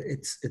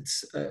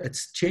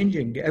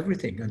changing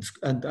everything,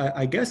 and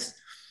I guess,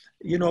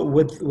 you know,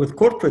 with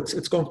corporates,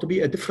 it's going to be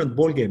a different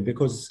ballgame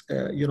because,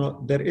 you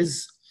know, there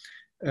is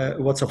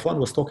what Safwan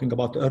was talking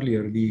about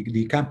earlier,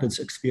 the campus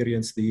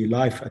experience, the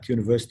life at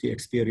university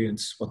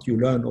experience, what you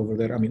learn over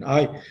there. I mean,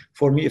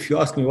 for me, if you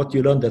ask me what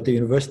you learned at the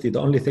university, the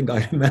only thing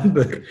I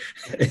remember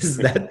is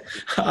that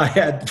I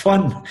had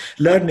fun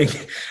learning.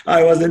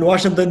 I was in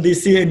Washington,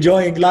 D.C.,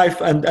 enjoying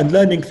life and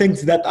learning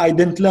things that I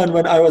didn't learn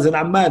when I was in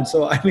Amman.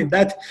 So, I mean,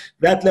 that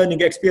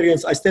learning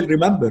experience, I still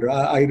remember.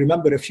 I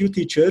remember a few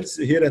teachers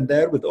here and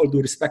there, with all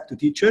due respect to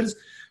teachers.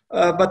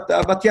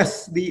 But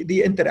yes,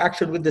 the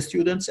interaction with the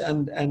students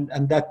and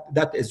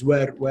that is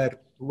where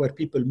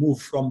people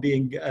move from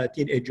being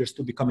teenagers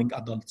to becoming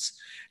adults,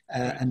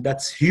 and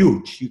that's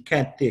huge. You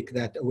can't take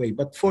that away.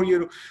 But for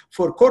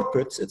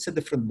corporates, it's a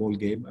different ball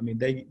game. I mean,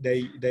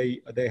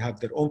 they have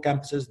their own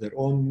campuses, their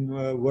own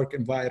work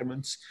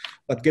environments,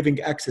 but giving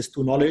access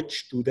to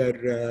knowledge to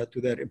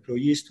their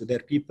employees, to their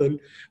people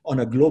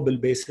on a global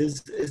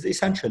basis is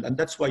essential. And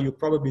that's why you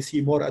probably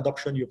see more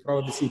adoption. You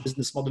probably see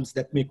business models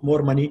that make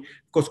more money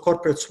because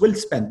corporates will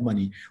spend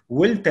money,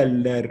 will tell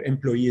their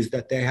employees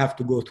that they have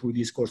to go through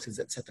these courses,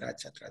 etc.,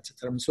 etc.,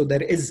 etc. So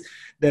there is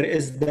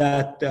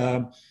that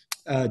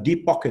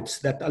deep pockets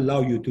that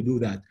allow you to do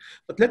that.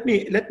 But let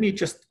me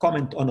just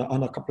comment on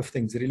a couple of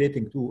things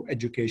relating to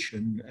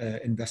education,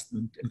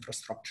 investment,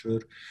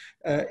 infrastructure,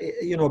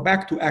 you know,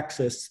 back to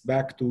access,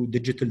 back to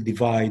digital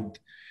divide,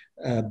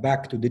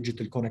 back to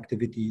digital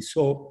connectivity.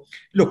 So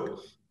look,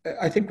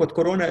 I think what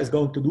Corona is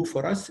going to do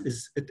for us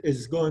is it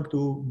is going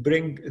to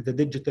bring the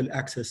digital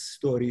access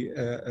story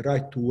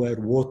right to where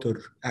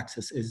water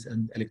access is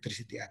and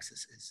electricity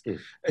access is.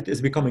 It is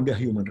becoming a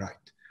human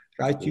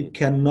right? You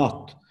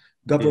cannot.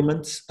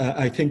 Governments,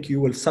 I think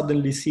you will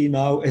suddenly see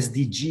now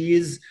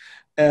SDGs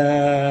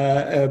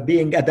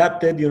being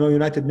adapted. You know,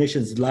 United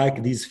Nations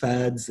like these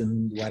fads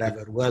and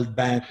whatever. World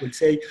Bank will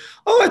say,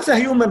 oh, it's a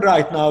human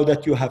right now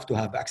that you have to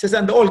have access.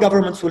 And all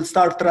governments will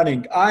start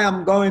running. I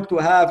am going to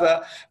have,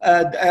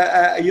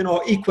 you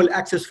know, equal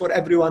access for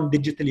everyone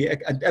digitally.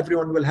 And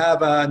everyone will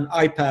have an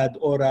iPad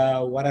or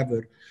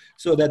whatever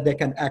so that they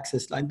can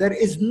access line. There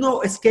is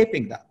no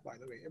escaping that, by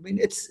the way. I mean,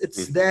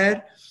 it's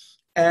there.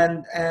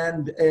 And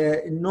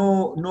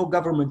no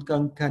government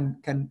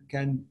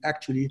can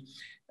actually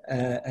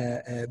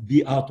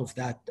be out of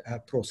that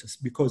process,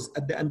 because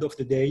at the end of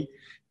the day,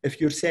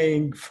 if you're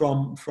saying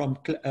from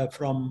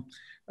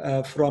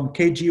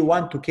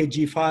KG1 to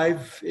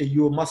KG5,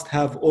 you must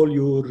have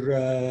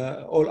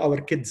all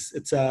our kids.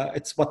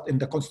 It's what in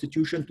the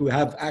Constitution to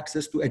have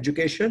access to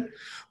education.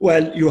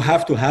 Well, you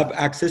have to have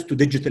access to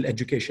digital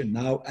education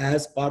now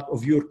as part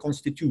of your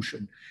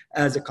Constitution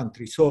as a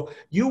country. So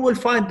you will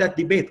find that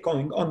debate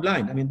going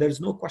online. I mean,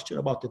 there's no question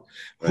about it.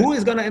 Right. Who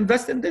is going to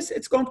invest in this?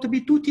 It's going to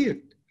be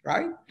two-tiered,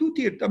 right?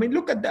 Two-tiered. I mean,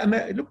 look at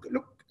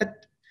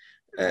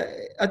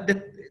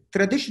the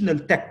traditional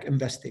tech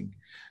investing.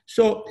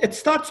 So it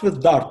starts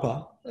with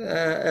DARPA,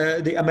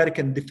 the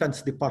American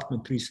Defense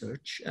Department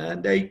research,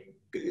 and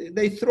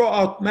they throw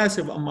out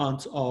massive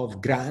amounts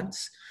of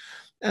grants,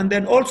 and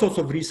then all sorts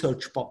of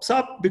research pops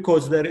up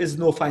because there is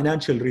no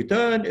financial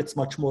return. It's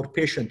much more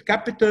patient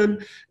capital.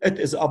 It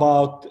is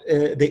about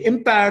the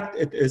impact.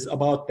 It is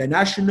about the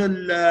national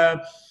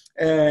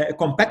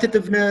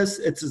competitiveness.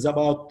 It is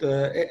about,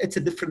 it's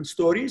a different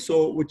story.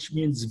 So, which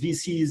means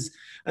VCs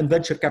and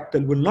venture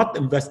capital will not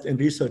invest in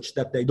research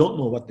that they don't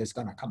know what is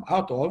going to come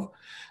out of.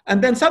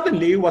 And then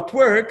suddenly what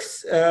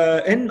works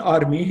in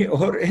Army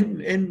or in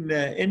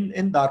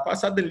DARPA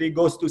suddenly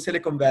goes to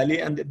Silicon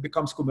Valley and it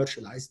becomes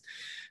commercialized.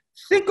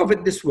 Think of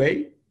it this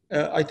way.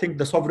 I think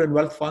the sovereign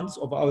wealth funds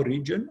of our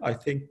region, I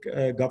think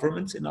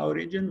governments in our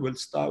region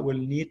will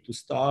need to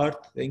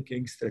start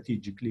thinking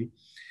strategically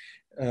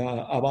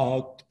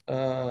about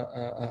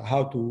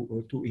how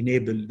to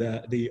enable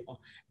the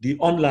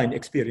online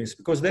experience,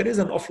 because there is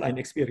an offline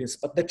experience.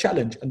 But the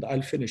challenge, and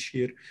I'll finish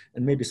here,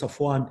 and maybe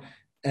Safwan,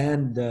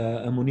 and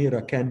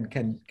Mounira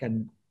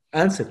can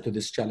answer to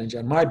this challenge.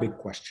 And my big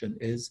question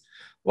is,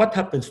 what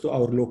happens to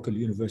our local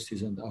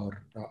universities and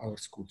our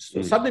schools?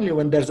 So suddenly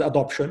when there's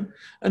adoption,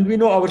 and we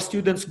know our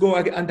students go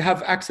and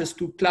have access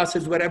to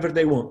classes wherever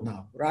they want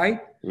now, right?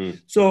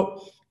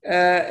 So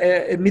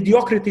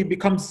mediocrity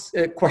becomes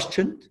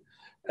questioned.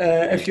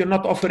 If you're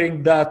not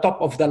offering the top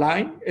of the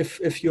line,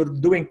 if you're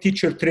doing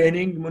teacher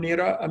training,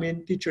 Mounira, I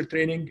mean, teacher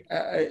training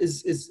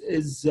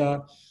is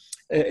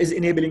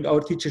enabling our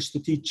teachers to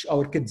teach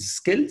our kids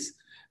skills,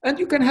 and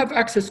you can have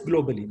access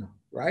globally now,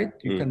 right?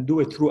 You can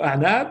do it through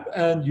Aanaab,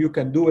 and you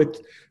can do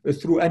it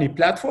through any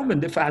platform.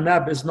 And if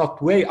Aanaab is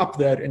not way up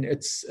there in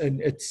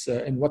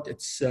what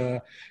it's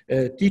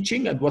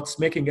teaching and what's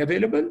making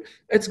available,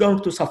 it's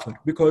going to suffer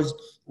because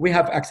we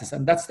have access.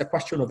 And that's the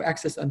question of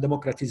access and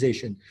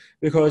democratization.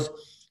 Because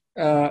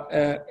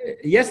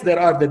yes, there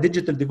are the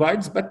digital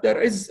divides, but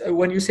there is,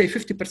 when you say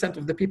 50%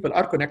 of the people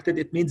are connected,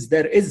 it means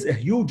there is a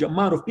huge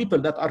amount of people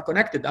that are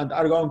connected and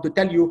are going to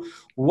tell you,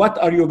 what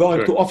are you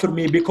going to offer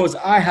me, because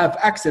I have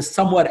access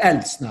somewhere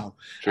else now.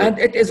 And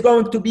it is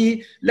going to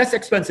be less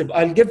expensive.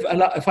 I'll give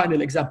a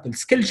final example.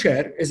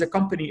 Skillshare is a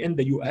company in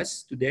the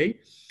US today,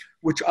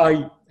 which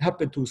I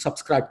happen to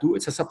subscribe to.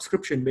 It's a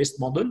subscription-based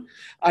model.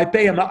 I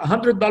pay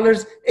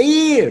 $100 a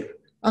year.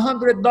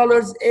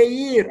 $100 a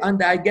year,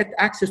 and I get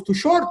access to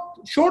short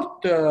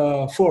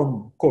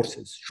form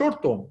courses,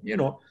 short term,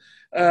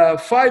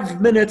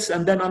 5 minutes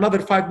and then another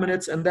 5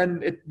 minutes, and then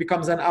it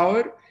becomes an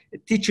hour.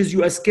 It teaches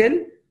you a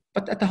skill,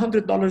 but at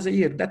 $100 a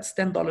year, that's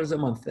 $10 a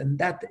month, and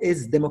that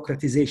is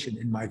democratization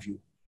in my view.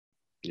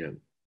 Yeah,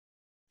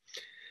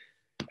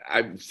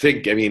 I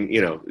think, I mean,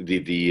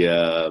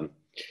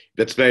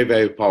 that's very,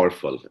 very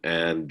powerful,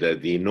 and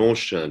the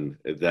notion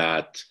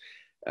that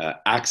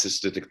access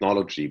to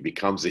technology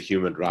becomes a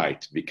human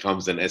right,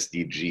 becomes an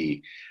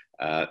SDG,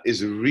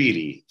 is a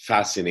really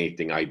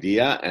fascinating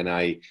idea, and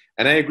I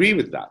agree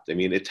with that. I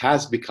mean, it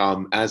has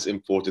become as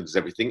important as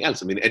everything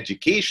else. I mean,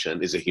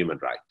 education is a human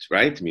right,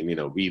 right? I mean,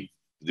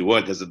 the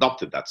world has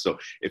adopted that. So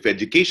if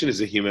education is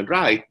a human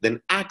right,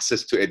 then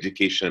access to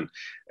education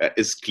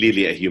is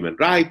clearly a human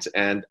right,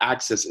 and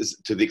access is,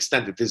 to the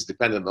extent it is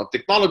dependent on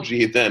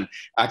technology, then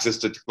access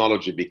to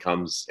technology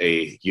becomes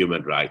a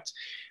human right.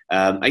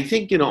 I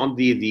think, on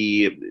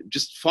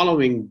just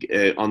following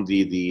on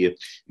the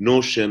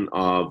notion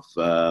of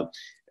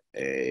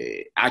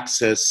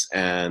access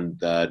and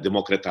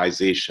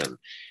democratization.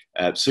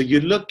 So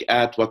you look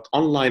at what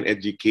online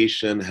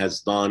education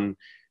has done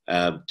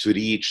to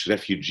reach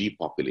refugee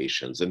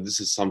populations. And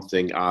this is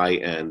something I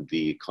and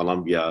the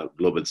Columbia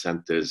Global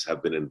Centers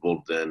have been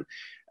involved in.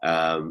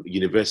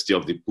 University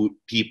of the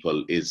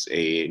People is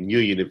a new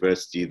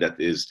university that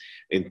is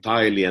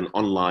entirely an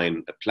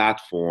online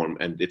platform,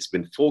 and it's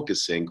been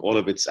focusing all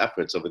of its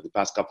efforts over the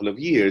past couple of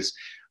years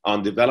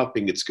on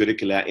developing its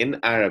curricula in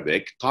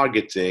Arabic,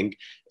 targeting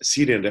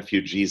Syrian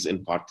refugees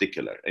in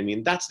particular. I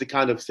mean, that's the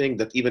kind of thing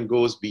that even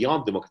goes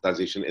beyond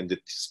democratization, and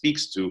it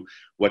speaks to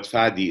what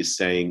Fadi is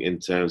saying in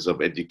terms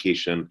of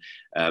education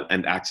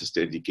and access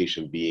to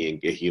education being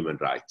a human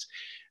right.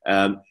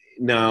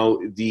 Now,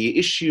 the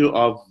issue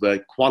of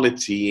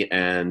quality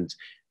and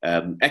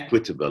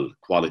equitable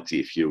quality,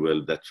 if you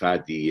will, that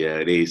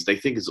Fadi raised, I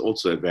think is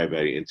also a very,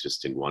 very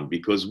interesting one,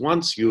 because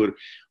once you're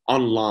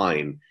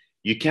online,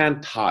 you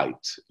can't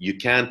hide. You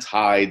can't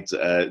hide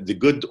the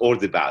good or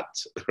the bad,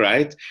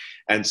 right?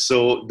 And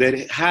so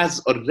there has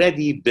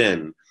already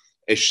been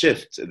a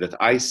shift that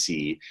I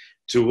see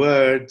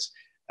towards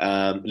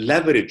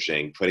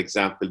leveraging, for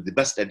example, the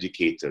best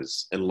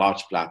educators in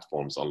large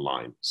platforms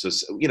online. So,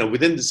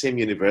 within the same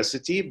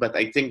university, but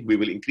I think we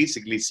will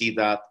increasingly see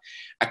that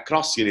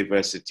across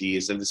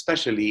universities, and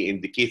especially in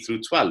the K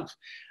through 12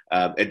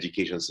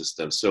 education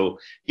system. So,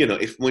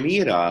 if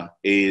Mounira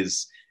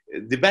is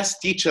the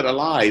best teacher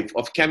alive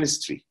of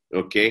chemistry,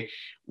 okay,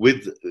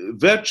 with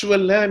virtual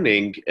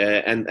learning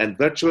and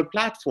virtual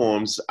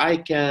platforms, I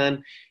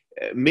can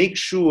make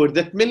sure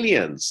that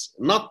millions,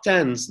 not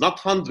tens, not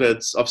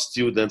hundreds of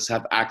students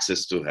have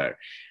access to her.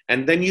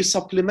 And then you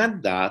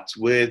supplement that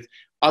with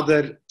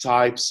other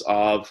types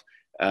of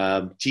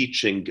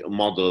teaching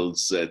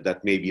models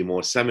that may be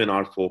more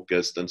seminar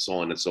focused and so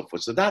on and so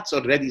forth. So that's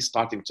already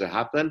starting to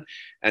happen,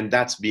 and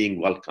that's being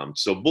welcomed.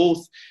 So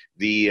both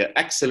the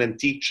excellent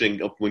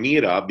teaching of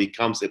Mounira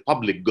becomes a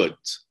public good.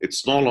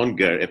 It's no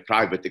longer a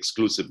private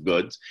exclusive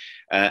good.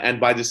 And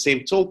by the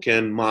same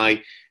token,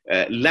 my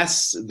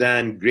less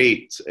than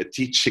great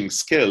teaching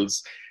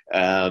skills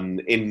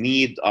in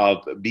need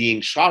of being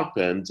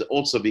sharpened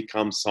also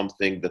becomes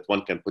something that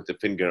one can put a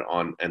finger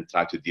on and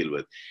try to deal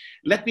with.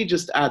 Let me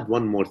just add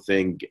one more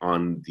thing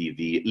on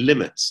the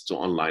limits to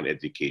online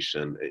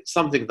education. It's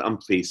something that I'm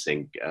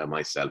facing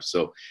myself.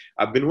 So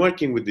I've been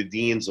working with the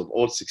deans of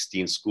all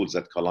 16 schools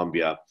at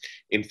Columbia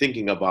in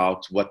thinking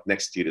about what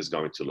next year is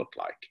going to look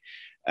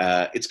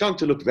like. It's going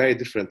to look very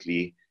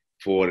differently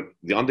for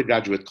the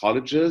undergraduate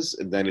colleges,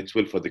 and then it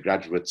will for the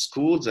graduate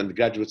schools, and the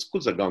graduate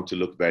schools are going to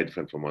look very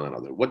different from one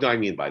another. What do I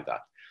mean by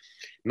that?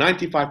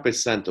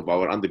 95% of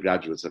our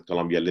undergraduates at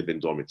Columbia live in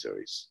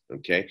dormitories,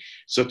 okay?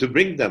 So to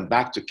bring them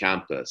back to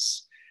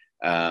campus,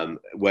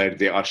 where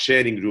they are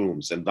sharing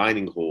rooms and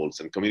dining halls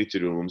and community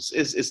rooms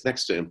is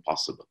next to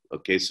impossible,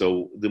 okay?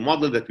 So the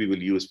model that we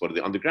will use for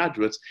the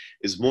undergraduates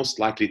is most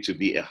likely to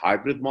be a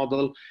hybrid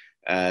model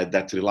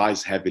that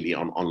relies heavily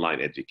on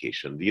online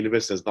education. The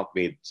university has not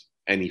made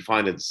any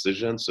final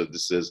decision, so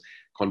this is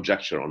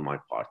conjecture on my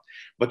part.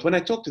 But when I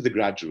talk to the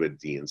graduate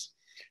deans,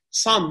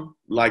 some,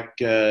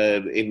 like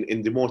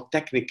in the more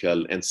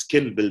technical and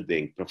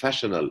skill-building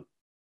professional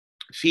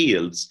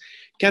fields,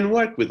 can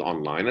work with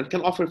online and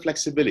can offer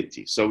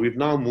flexibility. So we've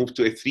now moved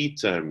to a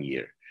 3-term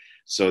year,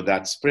 so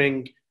that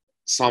spring,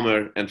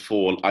 summer, and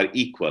fall are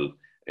equal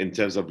in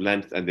terms of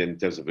length and in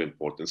terms of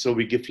importance. So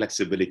we give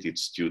flexibility to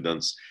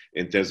students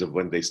in terms of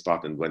when they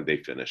start and when they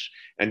finish,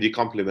 and you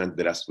complement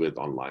the rest with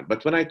online.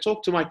 But when I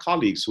talk to my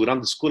colleagues who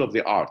run the School of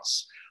the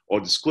Arts or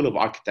the School of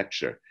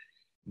Architecture,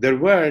 their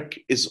work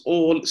is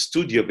all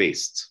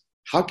studio-based.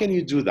 How can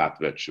you do that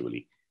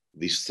virtually?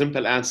 The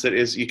simple answer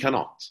is you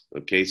cannot,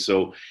 okay?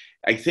 So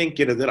I think,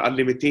 there are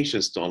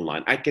limitations to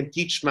online. I can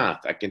teach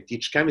math, I can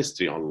teach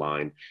chemistry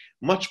online.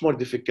 Much more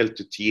difficult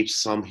to teach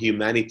some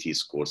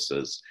humanities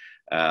courses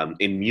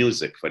in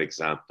music, for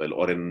example,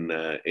 or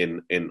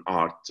in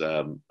art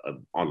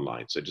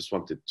online. So I just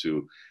wanted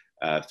to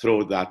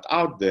throw that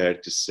out there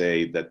to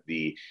say that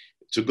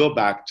to go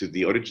back to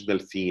the original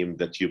theme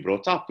that you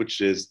brought up, which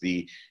is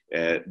the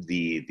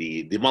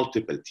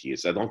multiple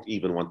tiers. I don't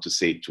even want to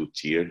say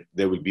 2-tier.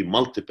 There will be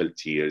multiple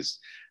tiers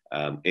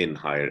in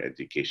higher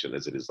education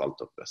as a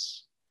result of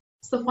this.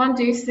 Safwan,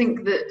 do you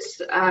think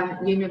that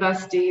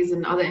universities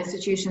and other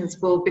institutions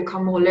will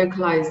become more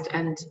localized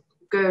and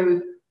go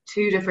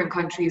to different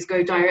countries,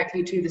 go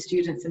directly to the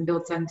students and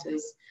build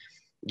centers?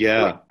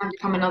 Yeah. And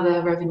become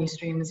another revenue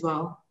stream as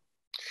well?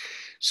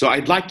 So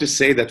I'd like to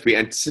say that we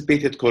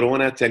anticipated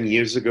Corona 10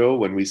 years ago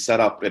when we set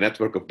up a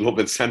network of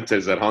global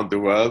centers around the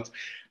world.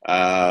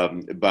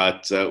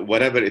 But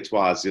whatever it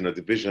was,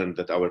 the vision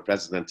that our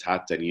president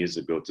had 10 years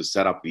ago to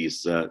set up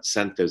these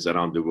centers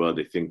around the world,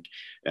 I think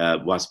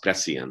was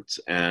prescient.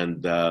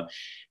 And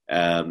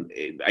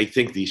I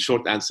think the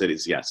short answer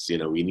is yes.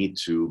 We need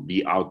to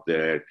be out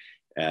there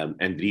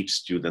and reach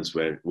students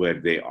where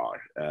they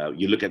are.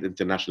 You look at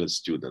international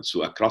students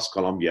who across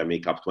Columbia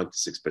make up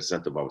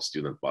 26% of our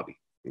student body.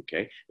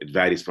 Okay, it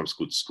varies from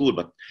school to school,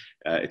 but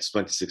it's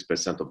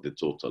 26% of the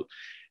total.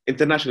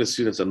 International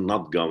students are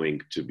not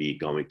going to be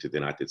going to the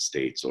United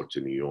States or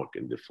to New York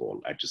in the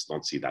fall. I just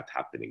don't see that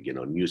happening.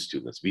 New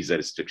students, visa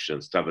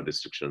restrictions, travel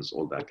restrictions,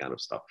 all that kind of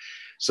stuff.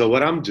 So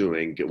what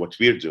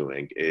we're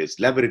doing is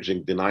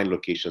leveraging the 9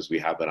 locations we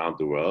have around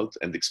the world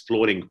and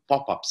exploring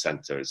pop-up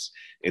centers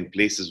in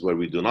places where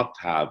we do not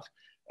have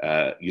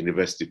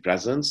university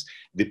presence,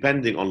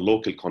 depending on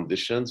local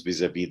conditions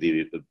vis-a-vis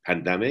the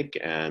pandemic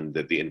and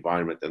the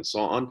environment and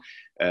so on.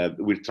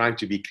 We're trying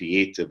to be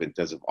creative in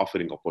terms of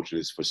offering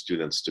opportunities for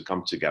students to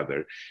come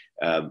together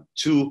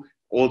to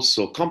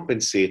also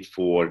compensate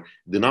for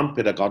the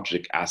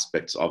non-pedagogic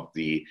aspects of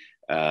the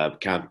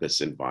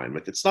campus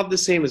environment. It's not the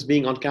same as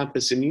being on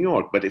campus in New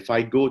York, but if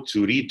I go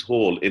to Reed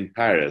Hall in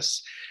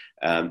Paris,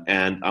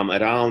 and I'm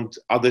around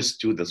other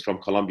students from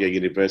Columbia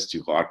University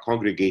who are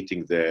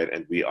congregating there,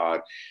 and we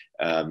are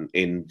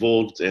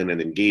involved in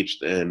and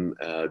engaged in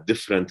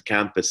different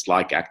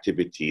campus-like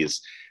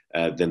activities,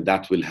 then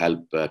that will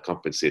help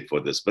compensate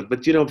for this. But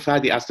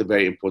Fadi asked a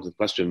very important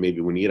question.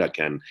 Maybe Mounira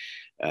can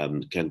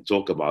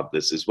talk about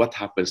this, is what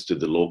happens to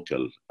the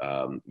local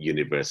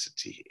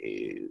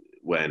university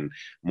when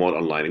more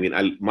online? I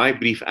mean, my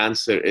brief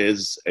answer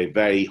is a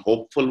very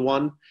hopeful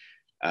one.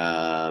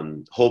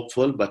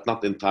 Hopeful, but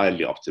not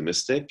entirely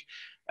optimistic,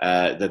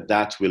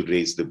 that will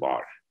raise the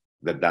bar.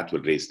 That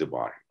will raise the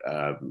bar.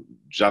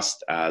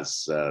 Just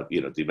as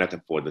the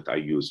metaphor that I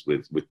use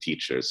with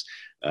teachers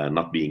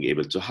not being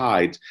able to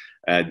hide,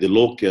 the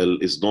local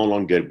is no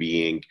longer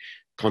being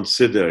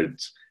considered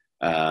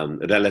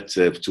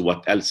relative to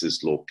what else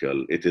is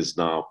local. It is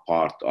now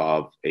part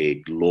of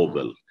a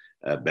global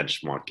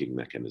benchmarking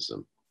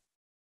mechanism.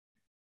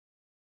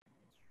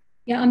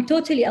 Yeah, I'm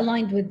totally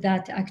aligned with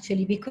that,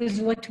 actually, because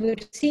what we're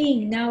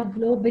seeing now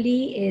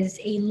globally is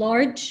a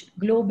large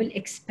global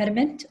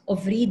experiment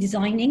of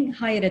redesigning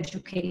higher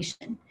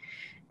education.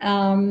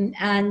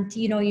 And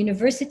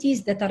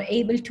universities that are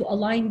able to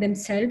align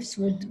themselves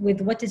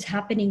with what is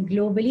happening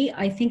globally,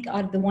 I think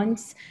are the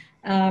ones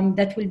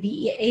that will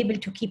be able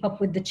to keep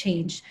up with the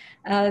change.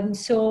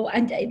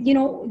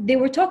 They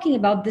were talking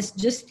about this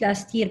just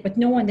last year, but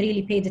no one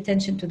really paid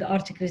attention to the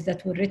articles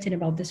that were written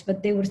about this.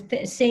 But they were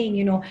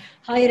saying,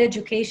 higher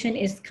education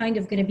is kind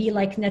of going to be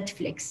like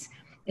Netflix.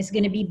 It's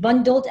going to be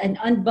bundled and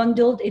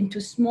unbundled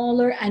into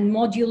smaller and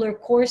modular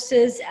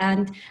courses.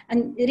 And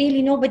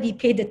really nobody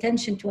paid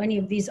attention to any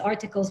of these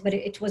articles, but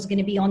it was going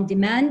to be on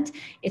demand.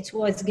 It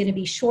was going to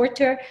be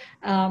shorter.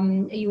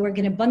 You were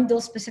going to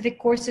bundle specific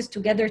courses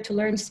together to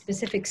learn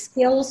specific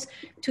skills.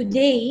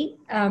 Today,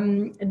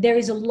 there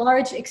is a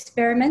large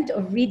experiment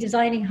of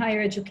redesigning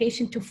higher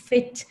education to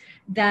fit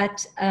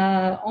that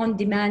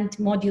on-demand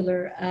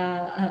modular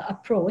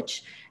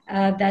approach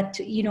that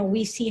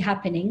we see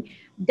happening.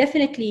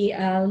 Definitely,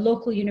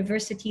 local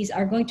universities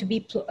are going to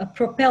be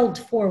propelled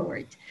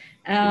forward.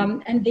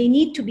 And they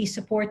need to be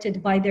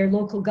supported by their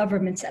local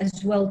governments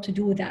as well to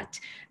do that,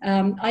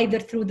 either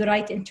through the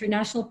right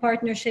international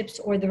partnerships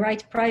or the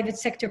right private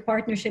sector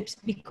partnerships,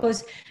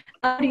 because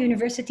our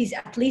universities,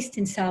 at least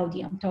in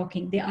Saudi, I'm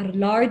talking, they are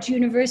large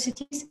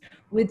universities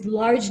with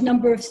large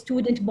number of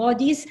student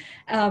bodies.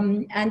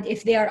 And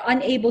if they are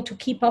unable to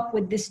keep up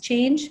with this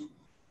change,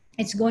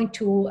 it's going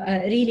to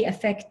really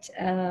affect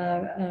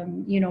their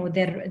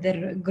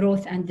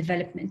growth and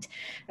development.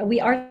 We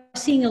are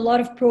seeing a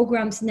lot of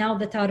programs now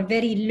that are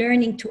very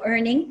learning to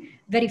earning,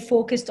 very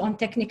focused on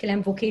technical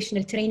and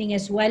vocational training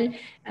as well.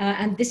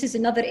 And this is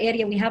another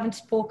area we haven't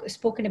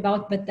spoken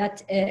about, but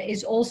that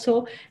is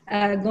also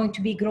going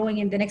to be growing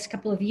in the next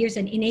couple of years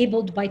and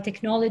enabled by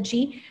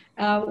technology.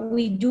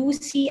 We do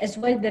see as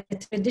well that the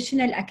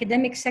traditional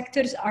academic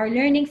sectors are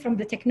learning from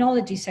the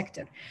technology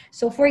sector.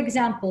 So for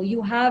example,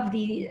 you have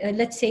the,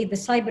 let's say the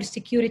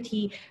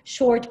cybersecurity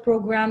short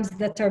programs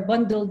that are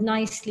bundled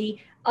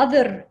nicely.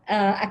 Other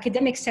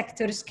academic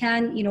sectors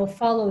can,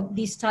 follow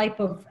these type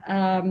of,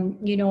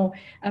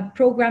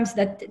 programs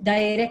that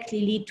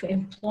directly lead to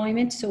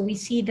employment. So we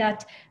see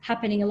that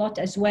happening a lot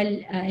as well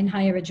in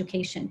higher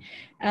education.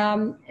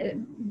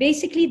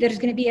 Basically, there's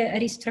going to be a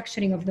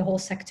restructuring of the whole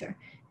sector.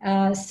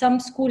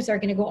 Some schools are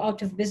going to go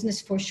out of business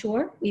for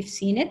sure. We've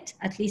seen it,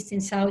 at least in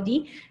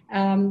Saudi.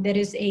 There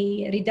is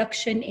a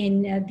reduction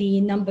in the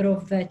number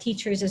of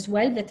teachers as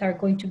well that are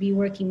going to be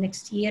working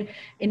next year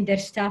in their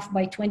staff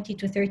by 20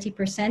 to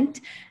 30%.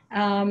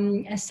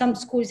 Some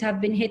schools have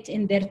been hit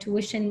in their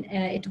tuition.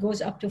 It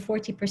goes up to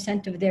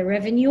 40% of their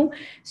revenue.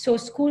 So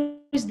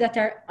schools that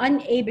are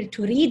unable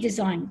to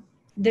redesign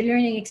the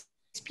learning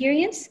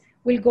experience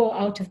will go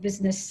out of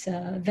business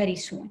very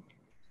soon.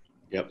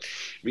 Yep.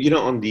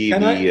 On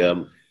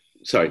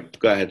sorry,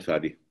 go ahead,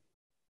 Fadi.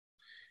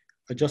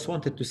 I just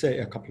wanted to say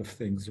a couple of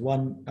things.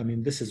 One,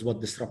 this is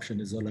what disruption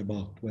is all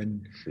about.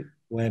 When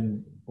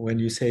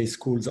you say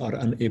schools are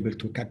unable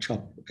to catch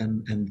up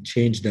and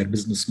change their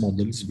business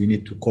models, we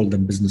need to call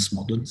them business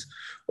models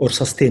or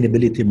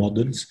sustainability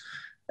models.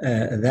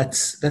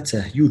 That's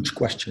a huge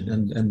question,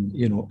 and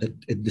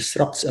it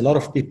disrupts a lot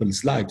of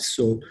people's lives.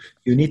 So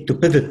you need to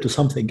pivot to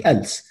something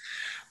else.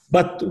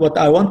 But what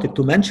I wanted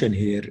to mention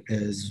here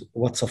is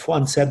what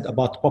Safwan said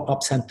about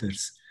pop-up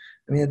centers.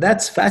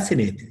 That's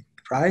fascinating,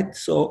 right?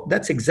 So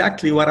that's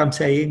exactly what I'm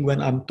saying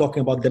when I'm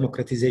talking about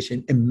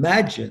democratization.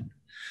 Imagine,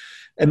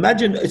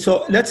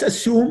 so let's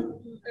assume,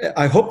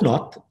 I hope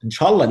not,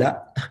 inshallah,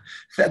 that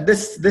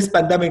this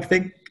pandemic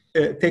thing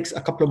takes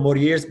a couple of more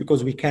years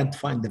because we can't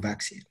find the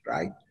vaccine,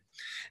 right?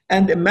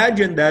 And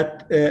imagine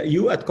that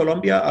you at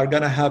Columbia are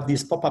going to have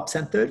these pop-up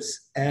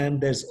centers, and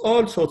there's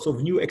all sorts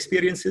of new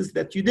experiences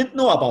that you didn't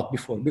know about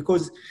before,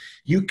 because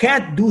you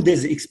can't do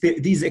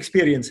these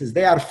experiences.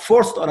 They are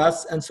forced on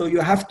us, and so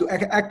you have to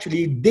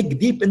actually dig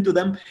deep into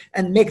them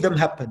and make them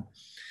happen.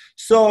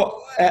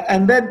 So,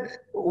 and then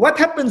what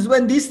happens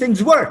when these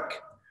things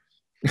work?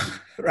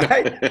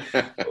 Right?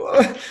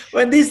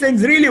 When these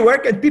things really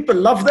work and people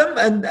love them,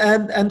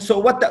 and so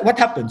what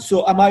happens?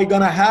 So am I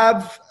gonna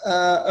have,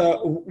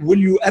 will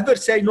you ever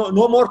say no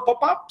more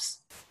pop-ups?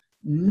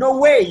 No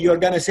way you're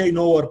gonna say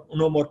no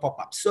more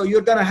pop-ups. So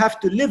you're gonna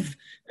have to live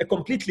a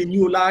completely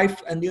new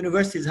life, and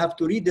universities have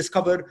to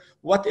rediscover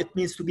what it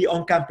means to be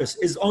on campus.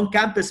 Is on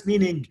campus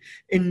meaning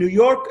in New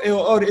York,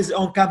 or is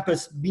on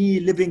campus be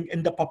living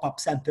in the pop-up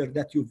center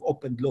that you've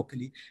opened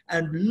locally?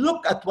 And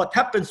look at what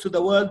happens to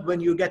the world when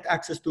you get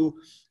access to,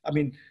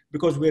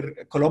 because we're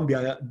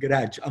Columbia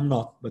grad, I'm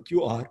not, but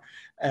you are.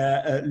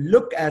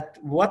 Look at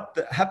what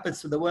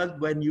happens to the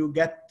world when you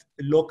get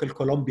local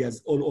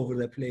Columbias all over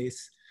the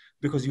place,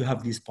 because you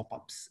have these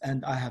pop-ups,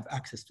 and I have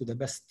access to the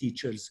best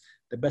teachers,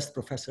 the best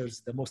professors,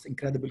 the most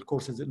incredible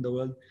courses in the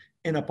world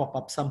in a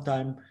pop-up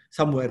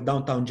somewhere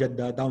downtown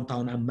Jeddah,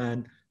 downtown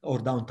Amman, or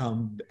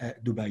downtown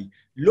Dubai.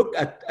 Look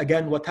at,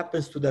 again, what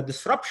happens to the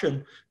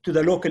disruption to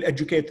the local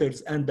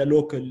educators and the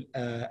local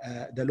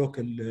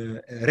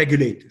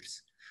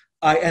regulators.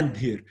 I end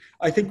here.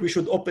 I think we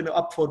should open it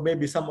up for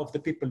maybe some of the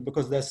people,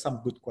 because there's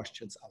some good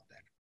questions out there.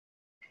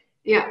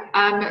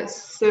 Yeah,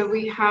 so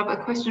we have a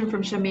question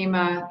from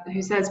Shamima,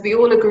 who says, we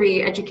all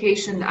agree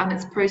education and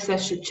its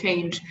process should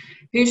change.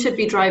 Who should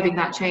be driving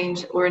that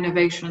change or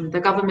innovation?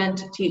 The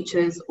government,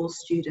 teachers, or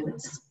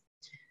students?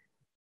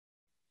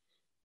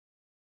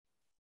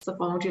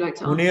 Safwan, would you like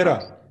to answer?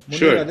 Mounira,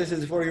 Sure. This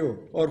is for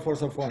you, or for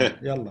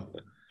Safwan. Yalla,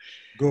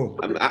 go.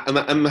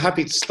 I'm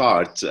happy to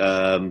start.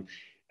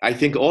 I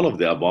think all of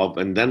the above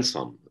and then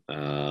some.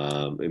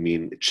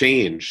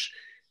 Change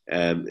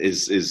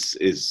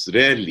is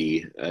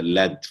rarely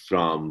led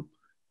from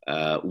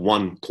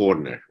one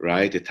corner,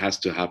 right? It has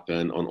to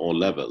happen on all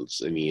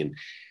levels. I mean,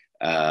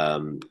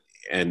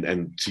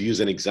 and to use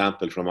an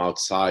example from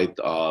outside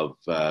of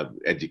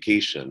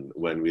education,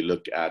 when we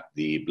look at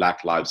the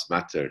Black Lives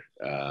Matter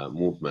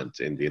movement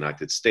in the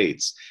United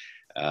States,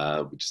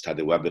 we just had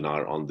a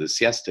webinar on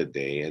this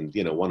yesterday, and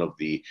one of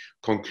the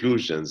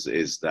conclusions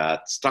is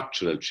that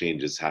structural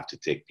changes have to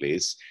take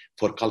place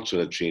for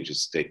cultural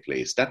changes to take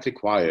place. That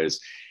requires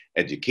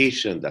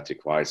education, that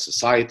requires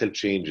societal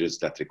changes,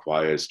 that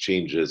requires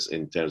changes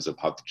in terms of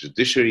how the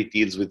judiciary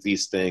deals with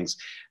these things,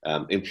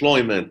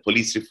 employment,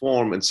 police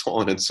reform, and so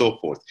on and so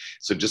forth.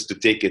 So just to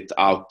take it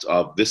out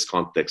of this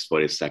context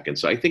for a second.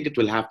 So I think it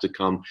will have to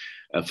come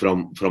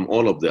from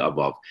all of the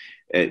above.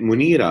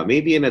 Mounira,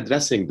 maybe in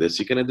addressing this,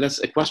 you can address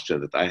a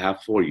question that I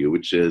have for you,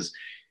 which is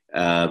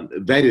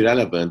very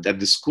relevant at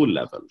the school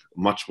level,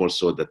 much more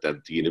so than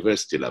at the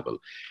university level.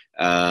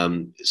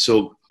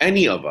 So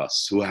any of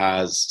us who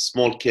has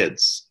small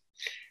kids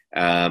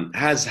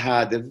has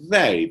had a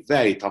very,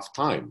 very tough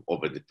time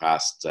over the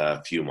past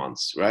few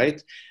months, right?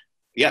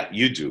 Yeah,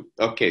 you do.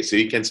 Okay, so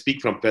you can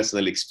speak from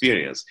personal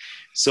experience.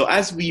 So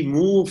as we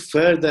move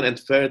further and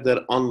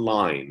further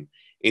online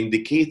in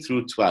the K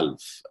through 12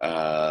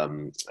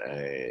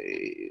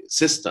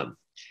 system,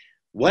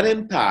 what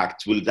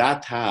impact will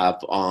that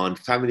have on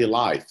family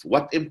life?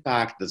 What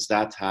impact does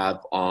that have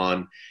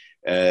on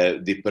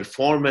the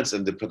performance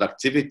and the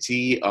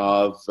productivity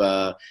of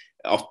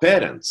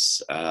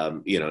parents?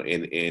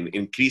 In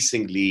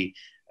increasingly,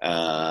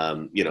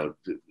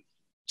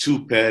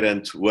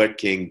 two-parent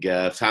working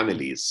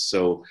families.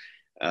 So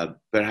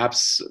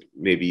perhaps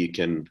maybe you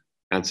can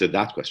answer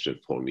that question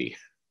for me.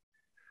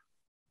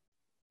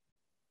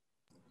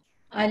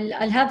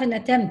 I'll have an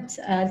attempt.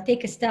 I'll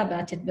take a stab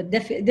at it, but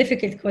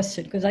difficult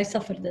question because I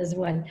suffered as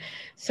well.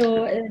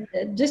 So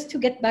just to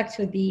get back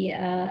to the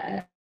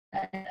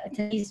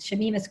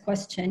Shamima's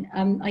question,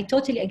 I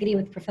totally agree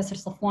with Professor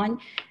Safwan.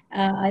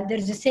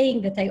 There's a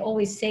saying that I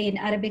always say in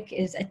Arabic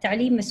is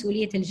التعليم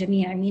مسؤولية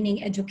الجميع,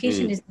 meaning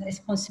education is the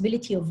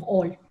responsibility of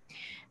all.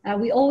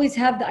 We always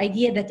have the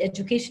idea that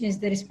education is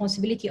the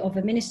responsibility of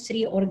a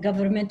ministry or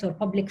government or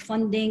public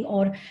funding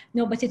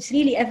no, but it's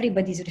really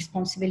everybody's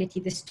responsibility.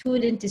 The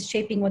student is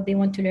shaping what they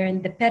want to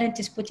learn. The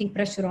parent is putting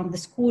pressure on the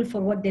school for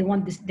what they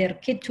want their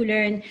kid to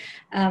learn.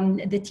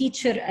 The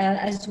teacher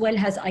as well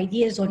has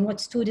ideas on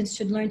what students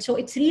should learn. So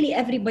it's really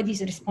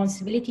everybody's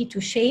responsibility to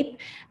shape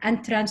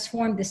and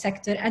transform the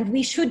sector. And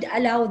we should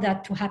allow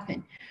that to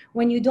happen.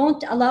 When you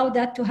don't allow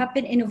that to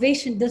happen,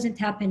 innovation doesn't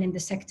happen in the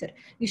sector.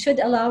 You should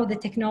allow the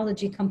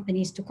technology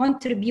companies to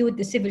contribute,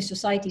 the civil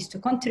societies to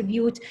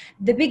contribute.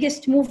 The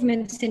biggest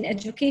movements in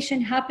education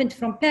happened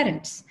from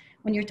parents.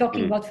 When you're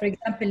talking about, for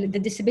example, the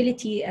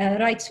disability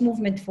rights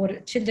movement for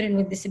children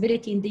with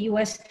disability in the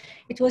US,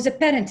 it was a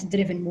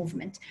parent-driven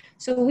movement.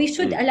 So we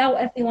should allow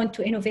everyone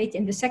to innovate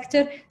in the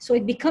sector so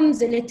it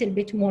becomes a little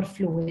bit more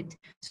fluid.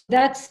 So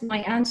that's my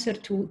answer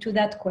to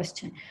that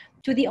question.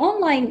 To the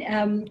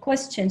online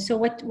question, so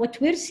what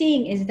we're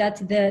seeing is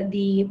that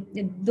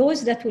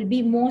those that will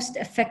be most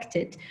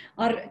affected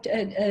are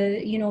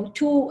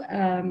two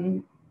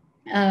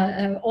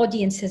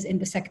audiences in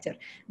the sector.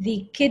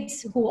 The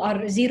kids who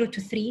are 0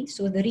 to 3,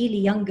 so the really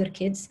younger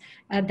kids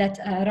that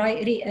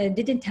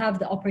didn't have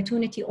the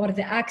opportunity or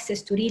the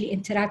access to really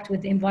interact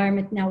with the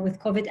environment now with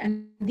COVID,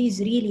 and these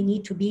really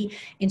need to be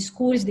in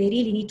schools, they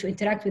really need to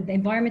interact with the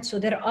environment, so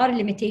there are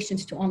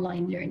limitations to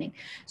online learning.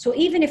 So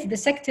even if the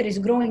sector is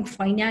growing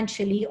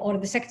financially or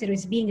the sector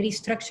is being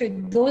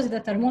restructured, those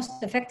that are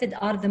most affected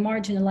are the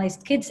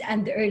marginalized kids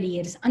and the early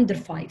years, under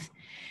 5.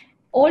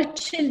 All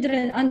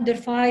children under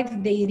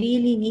 5, they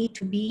really need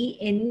to be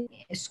in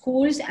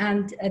schools,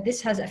 and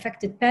this has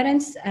affected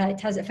parents. It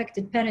has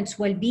affected parents'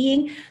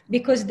 well-being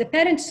because the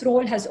parents'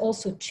 role has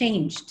also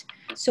changed.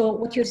 So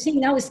what you're seeing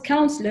now is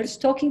counselors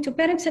talking to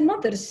parents and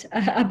mothers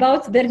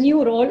about their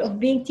new role of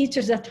being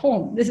teachers at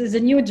home. This is a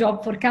new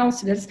job for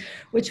counselors,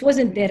 which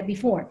wasn't there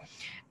before.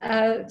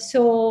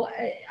 So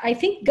I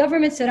think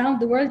governments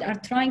around the world are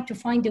trying to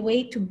find a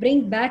way to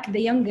bring back the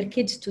younger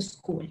kids to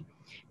school,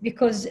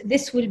 because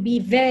this will be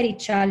very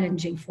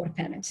challenging for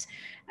parents.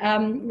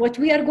 What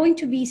we are going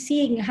to be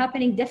seeing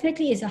happening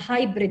definitely is a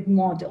hybrid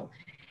model.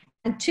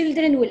 And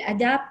children will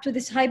adapt to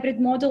this hybrid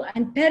model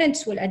and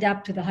parents will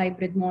adapt to the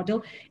hybrid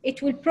model.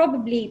 It will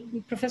probably,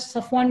 Professor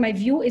Safwan, my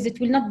view is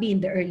it will not be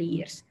in the early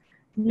years.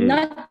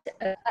 Not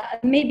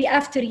maybe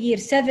after year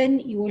 7,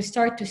 you will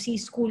start to see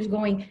schools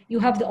going, you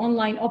have the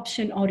online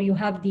option, or you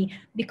have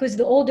because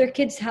the older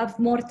kids have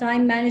more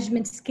time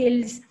management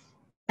skills,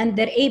 and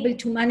they're able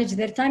to manage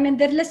their time, and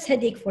they're less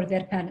headache for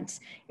their parents.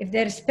 If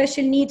they're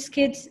special needs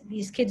kids,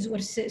 these kids were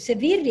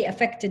severely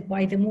affected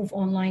by the move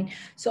online.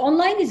 So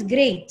online is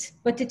great,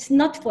 but it's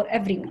not for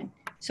everyone.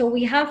 So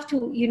we have to,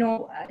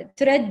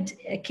 tread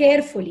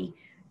carefully,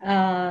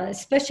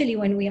 especially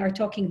when we are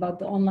talking about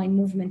the online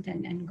movement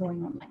and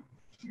going online.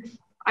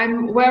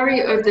 I'm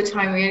wary of the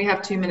time. We only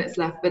have 2 minutes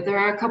left, but there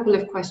are a couple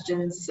of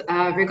questions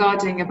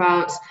regarding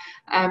about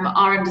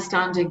our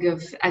understanding of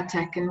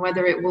EdTech and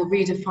whether it will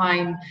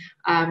redefine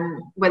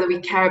whether we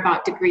care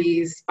about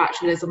degrees,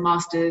 bachelor's or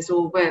master's,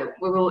 or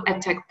will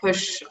EdTech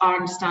push our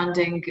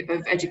understanding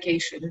of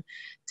education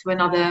to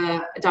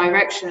another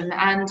direction?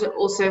 And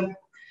also,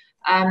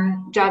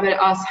 Jabir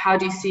asked, how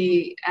do you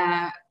see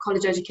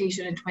college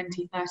education in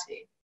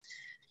 2030?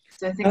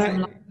 So I think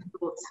some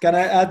thoughts. Can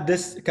I add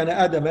this? Can I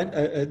add,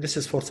 this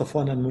is for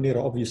Safwan and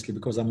Mounira, obviously,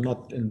 because I'm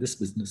not in this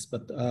business,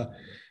 but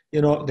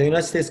you know, the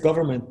United States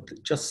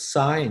government just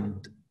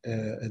signed,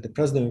 the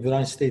President of the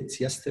United States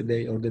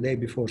yesterday or the day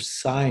before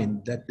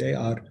signed that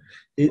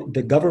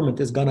the government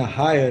is gonna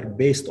hire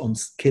based on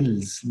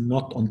skills,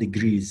 not on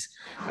degrees.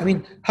 I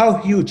mean, how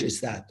huge is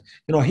that?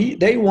 You know,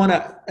 they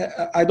wanna,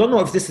 I don't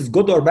know if this is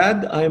good or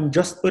bad, I'm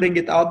just putting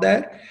it out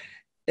there.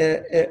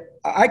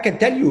 I can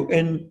tell you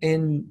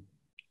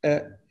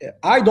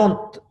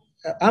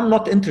I'm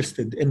not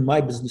interested in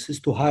my businesses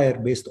to hire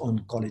based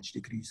on college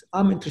degrees.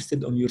 I'm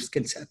interested on your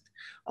skill set.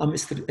 I'm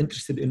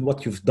interested in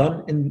what you've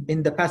done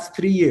in the past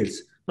 3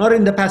 years, not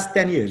in the past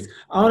 10 years.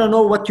 I want to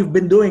know what you've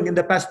been doing in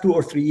the past 2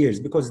 or 3 years,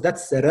 because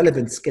that's a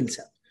relevant skill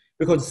set.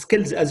 Because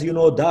skills, as you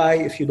know, die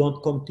if you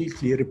don't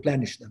completely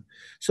replenish them.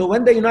 So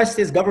when the United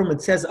States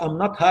government says, I'm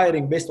not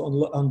hiring based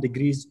on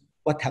degrees,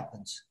 what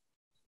happens?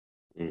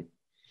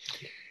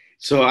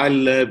 So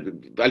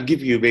I'll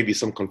give you maybe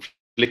some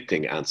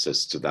conflicting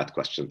answers to that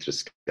question,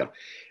 Triska.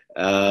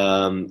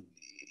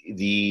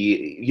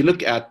 You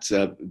look at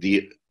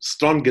the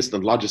strongest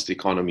and largest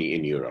economy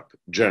in Europe,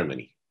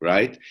 Germany,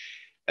 right?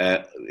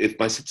 If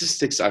my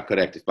statistics are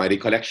correct, if my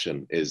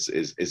recollection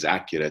is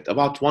accurate,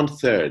 about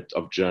 1/3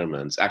 of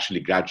Germans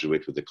actually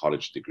graduate with a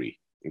college degree.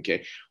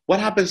 Okay, what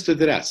happens to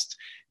the rest?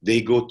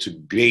 They go to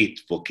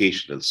great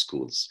vocational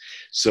schools.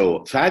 So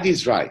Fadi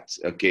is right.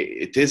 Okay,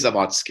 it is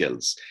about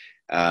skills.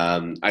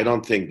 I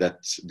don't think that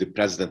the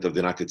President of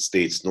the United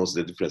States knows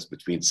the difference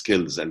between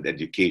skills and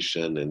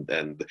education,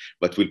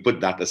 but we'll put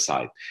that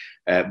aside.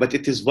 But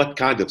it is what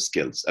kind of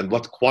skills and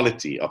what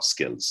quality of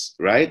skills,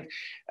 right?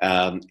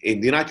 In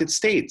the United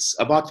States,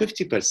 about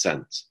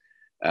 50%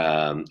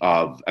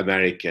 of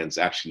Americans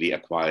actually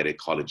acquire a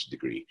college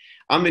degree.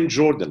 I'm in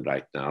Jordan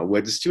right now,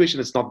 where the situation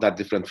is not that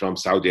different from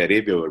Saudi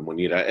Arabia, where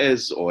Mounira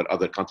is, or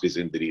other countries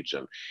in the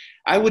region.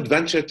 I would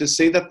venture to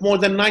say that more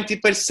than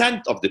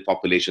 90% of the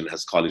population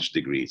has college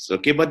degrees,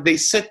 okay? But they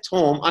sit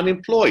home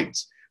unemployed,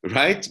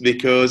 right?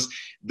 Because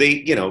they,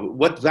 you know,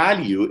 what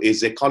value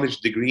is a college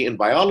degree in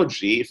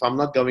biology if I'm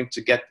not going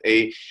to get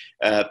a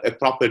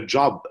proper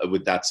job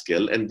with that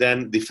skill? And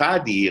then the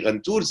Fadi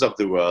Ghandours of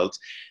the world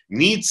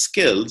need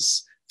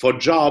skills for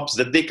jobs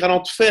that they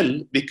cannot fill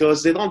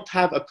because they don't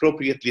have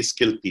appropriately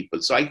skilled people.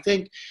 So I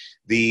think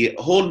the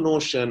whole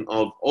notion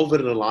of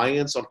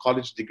over-reliance on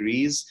college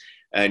degrees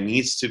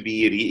needs to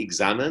be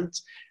re-examined.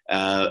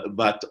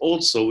 But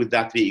also with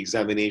that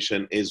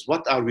re-examination is,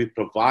 what are we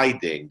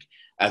providing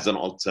as an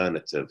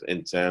alternative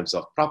in terms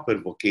of proper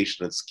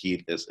vocational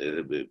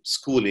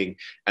schooling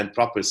and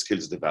proper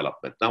skills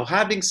development? Now,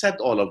 having said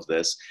all of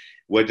this,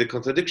 where the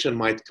contradiction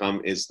might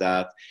come is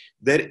that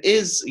there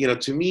is, you know,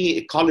 to me,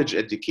 a college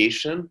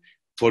education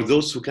for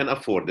those who can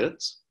afford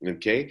it,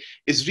 okay,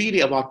 is really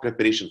about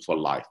preparation for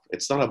life.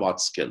 It's not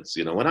about skills.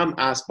 You know, when I'm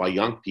asked by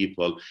young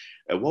people,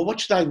 well, what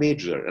should I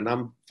major? And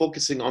I'm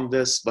focusing on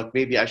this, but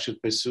maybe I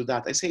should pursue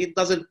that. I say, it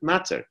doesn't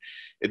matter.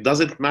 It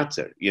doesn't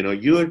matter. You know,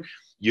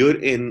 you're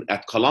in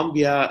at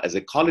Columbia as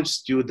a college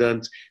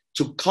student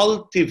to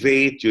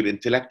cultivate your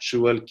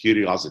intellectual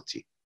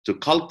curiosity. To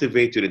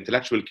cultivate your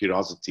intellectual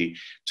curiosity,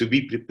 to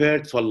be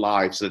prepared for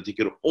life so that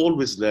you're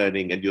always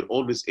learning and you're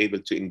always able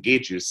to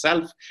engage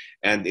yourself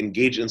and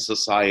engage in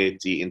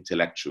society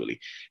intellectually.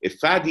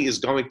 If Fadi is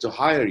going to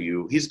hire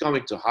you, he's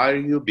going to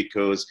hire you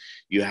because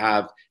you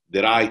have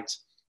the right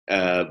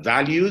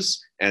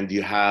values and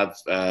you have,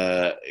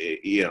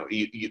 you know,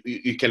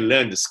 you can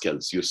learn the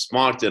skills. You're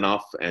smart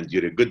enough and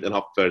you're a good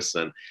enough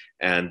person,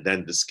 and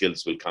then the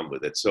skills will come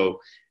with it. So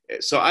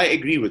I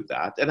agree with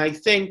that. And I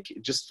think,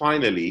 just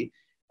finally,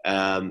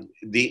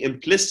 the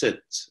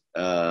implicit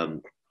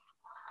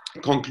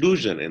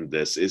conclusion in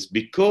this is,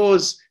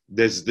 because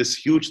there's this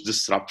huge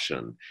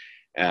disruption,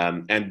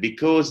 and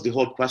because the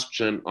whole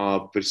question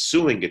of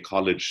pursuing a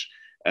college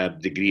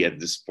degree at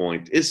this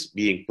point is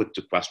being put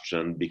to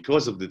question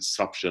because of the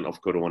disruption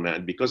of Corona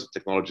and because of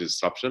technology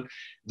disruption,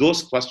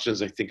 those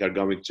questions I think are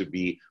going to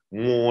be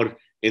more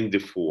in the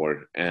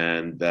fore,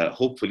 and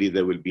hopefully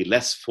there will be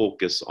less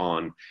focus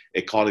on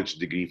a college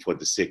degree for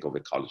the sake of a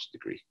college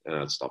degree. And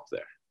I'll stop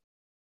there.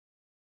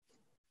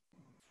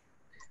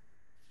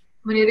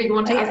 Mounira, you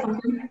want to add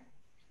something?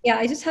 Yeah,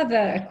 I just have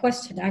a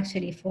question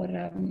actually for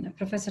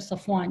Professor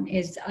Safwan,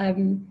 is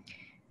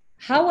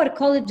how are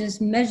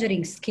colleges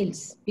measuring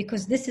skills?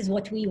 Because this is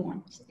what we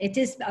want. It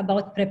is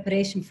about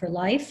preparation for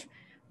life,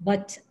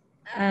 but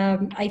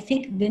I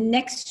think the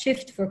next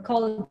shift for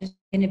college is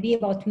going to be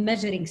about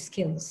measuring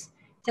skills,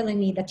 telling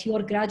me that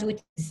your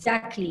graduate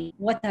exactly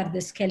what are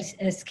the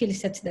skill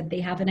sets that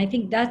they have. And I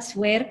think that's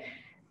where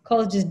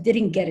colleges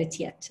didn't get it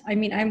yet. I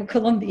mean, I'm a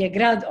Columbia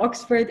grad,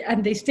 Oxford,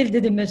 and they still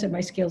didn't measure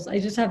my skills. I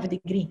just have a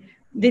degree.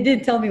 They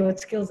didn't tell me what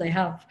skills I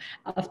have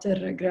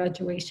after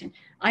graduation.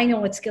 I know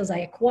what skills I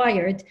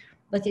acquired,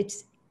 but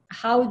it's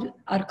how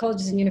our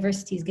colleges and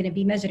universities going to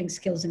be measuring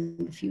skills in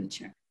the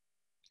future?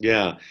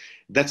 Yeah,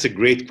 that's a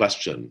great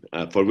question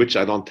for which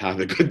I don't have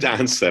a good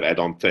answer, I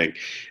don't think.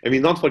 I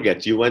mean, don't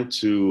forget, you went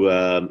to,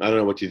 I don't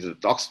know what you did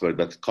at Oxford,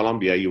 but at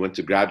Columbia, you went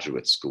to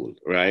graduate school,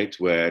 right?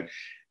 Where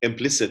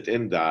implicit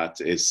in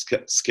that is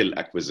skill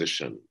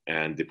acquisition.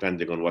 And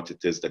depending on what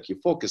it is that you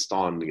focused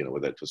on, you know,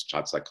 whether it was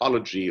child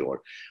psychology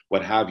or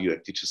what have you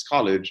at Teachers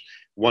College,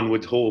 one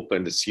would hope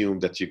and assume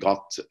that you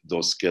got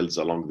those skills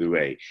along the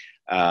way.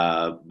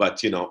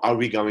 But, you know, are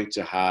we going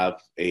to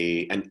have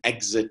an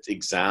exit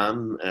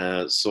exam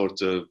I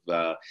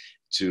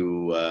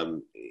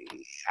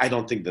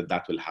don't think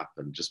that will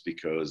happen, just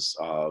because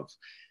of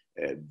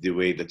the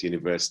way that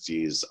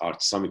universities are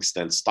to some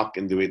extent stuck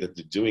in the way that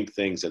they're doing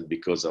things, and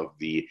because of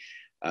the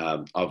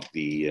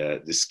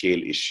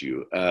scale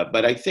issue.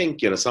 But I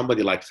think, you know,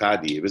 somebody like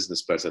Fadi, a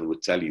business person,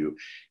 would tell you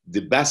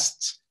the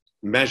best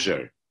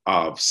measure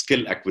of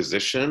skill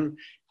acquisition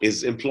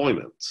is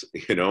employment.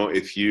 You know,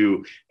 if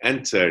you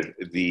enter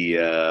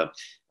the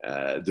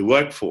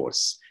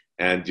workforce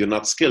and you're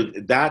not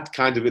skilled, that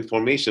kind of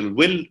information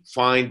will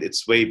find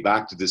its way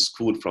back to the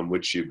school from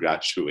which you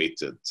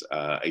graduated,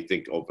 I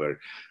think, over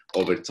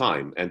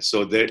time. And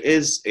so there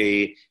is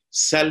a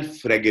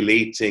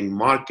self-regulating,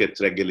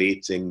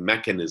 market-regulating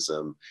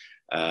mechanism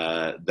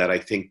that I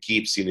think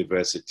keeps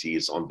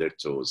universities on their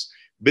toes.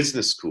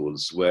 Business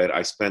schools, where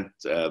I spent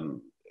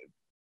the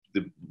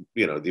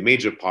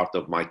major part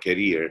of my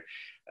career,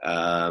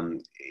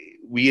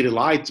 we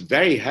relied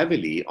very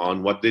heavily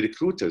on what the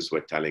recruiters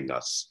were telling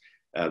us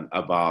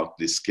about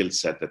the skill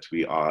set that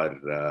we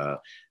are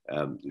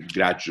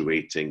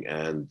graduating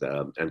and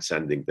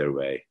sending their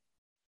way.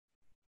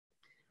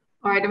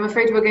 All right, I'm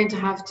afraid we're going to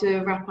have to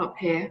wrap up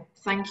here.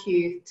 Thank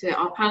you to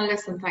our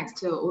panelists, and thanks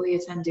to all the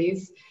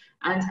attendees,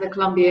 and to the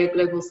Columbia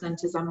Global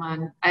Centers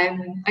Amman.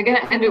 I'm going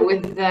to end it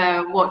with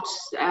what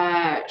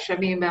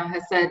Shamima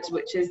has said,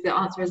 which is the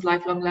answer is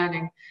lifelong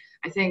learning.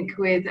 I think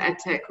with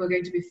EdTech, we're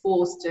going to be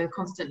forced to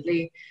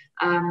constantly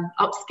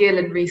upskill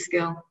and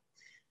reskill.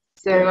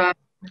 So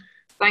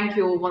thank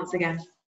you all once again.